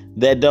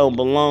that don't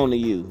belong to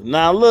you.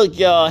 Now look,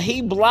 y'all,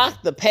 he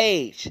blocked the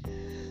page.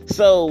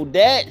 So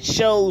that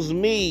shows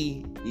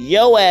me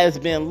your ass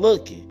been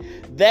looking.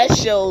 That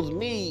shows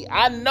me,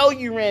 I know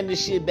you ran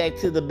this shit back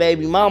to the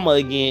baby mama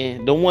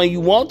again. The one you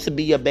want to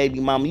be your baby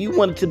mama. You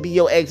wanted to be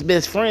your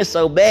ex-best friend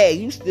so bad,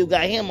 you still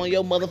got him on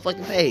your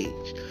motherfucking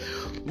page.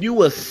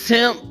 You a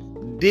simp,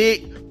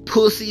 dick,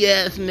 pussy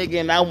ass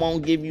nigga, and I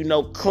won't give you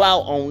no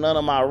clout on none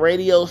of my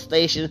radio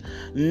stations.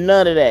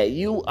 None of that.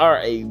 You are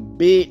a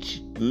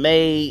bitch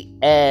made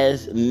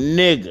ass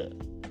nigga.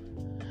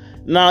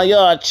 Now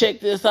y'all, check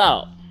this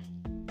out.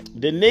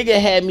 The nigga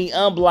had me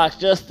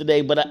unblocked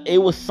yesterday, but it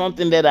was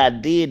something that I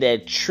did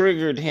that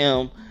triggered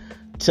him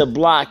to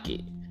block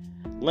it.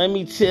 Let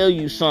me tell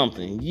you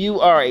something.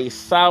 You are a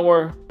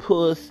sour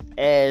puss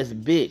ass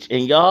bitch,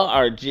 and y'all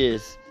are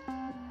just,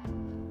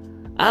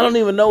 I don't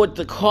even know what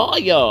to call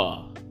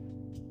y'all.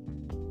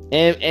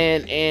 And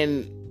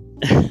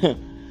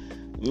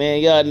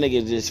man, y'all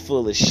niggas just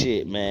full of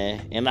shit,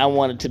 man. And I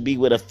wanted to be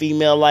with a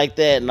female like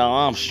that. No,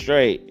 I'm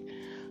straight.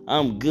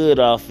 I'm good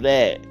off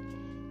that.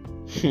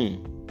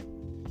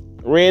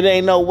 Red,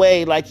 ain't no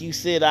way, like you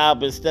said, I've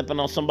been stepping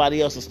on somebody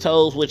else's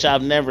toes, which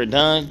I've never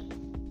done.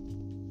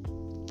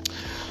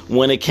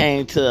 When it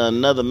came to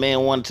another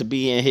man wanting to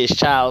be in his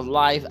child's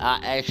life, I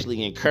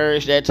actually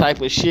encourage that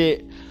type of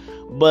shit.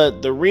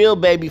 But the real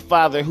baby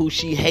father, who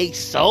she hates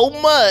so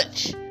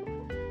much,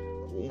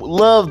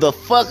 love the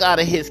fuck out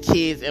of his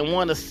kids and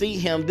want to see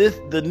him. The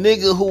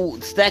nigga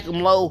who stack him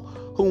low,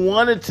 who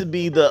wanted to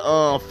be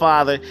the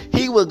father,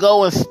 he would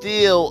go and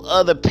steal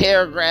other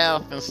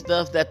paragraphs and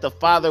stuff that the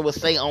father would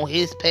say on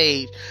his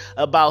page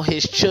about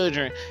his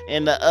children,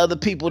 and the other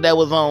people that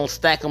was on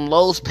Stack 'em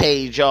Low's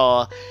page,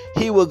 y'all,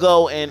 he would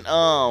go and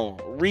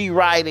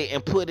rewrite it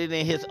and put it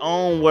in his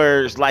own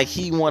words, like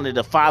he wanted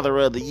the Father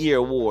of the Year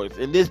awards.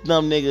 And this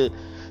dumb nigga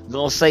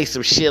gonna say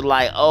some shit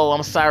like, oh,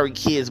 I'm sorry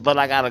kids, but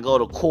I gotta go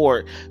to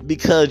court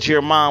because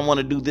your mom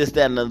wanna do this,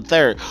 that, and the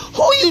third.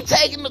 Who you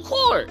taking to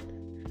court?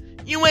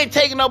 You ain't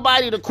taking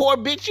nobody to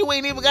court, bitch. You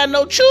ain't even got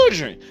no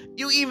children.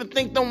 You even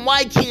think them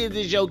white kids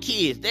is your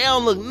kids. They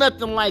don't look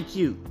nothing like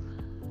you.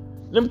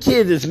 Them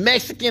kids is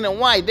Mexican and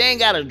white. They ain't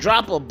got a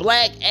drop of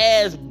black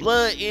ass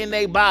blood in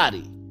their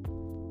body.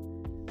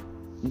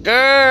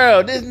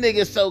 Girl, this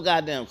nigga so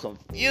goddamn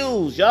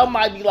confused. Y'all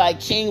might be like,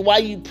 King, why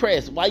you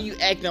pressed? Why you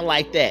acting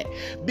like that?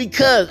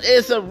 Because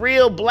it's a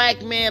real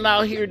black man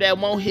out here that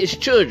want his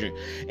children.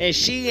 And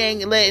she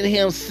ain't letting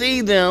him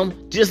see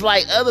them just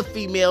like other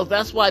females.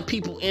 That's why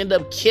people end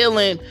up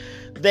killing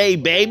they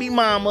baby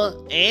mama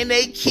and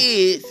they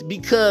kids,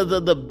 because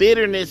of the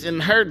bitterness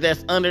and hurt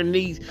that's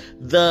underneath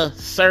the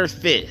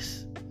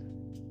surface.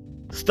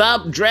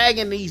 Stop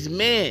dragging these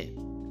men.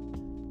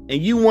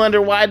 And you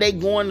wonder why they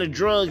going to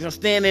drugs and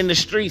stand in the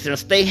streets and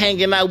stay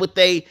hanging out with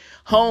they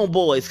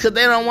homeboys. Because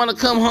they don't want to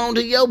come home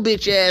to your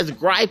bitch ass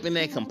griping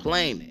and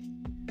complaining.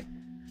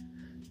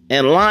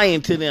 And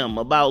lying to them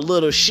about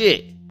little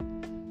shit.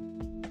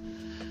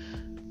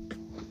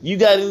 You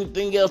got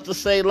anything else to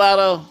say,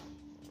 Lotto?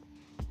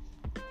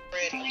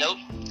 Nope.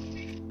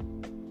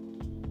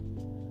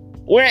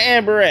 Where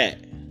Amber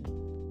at?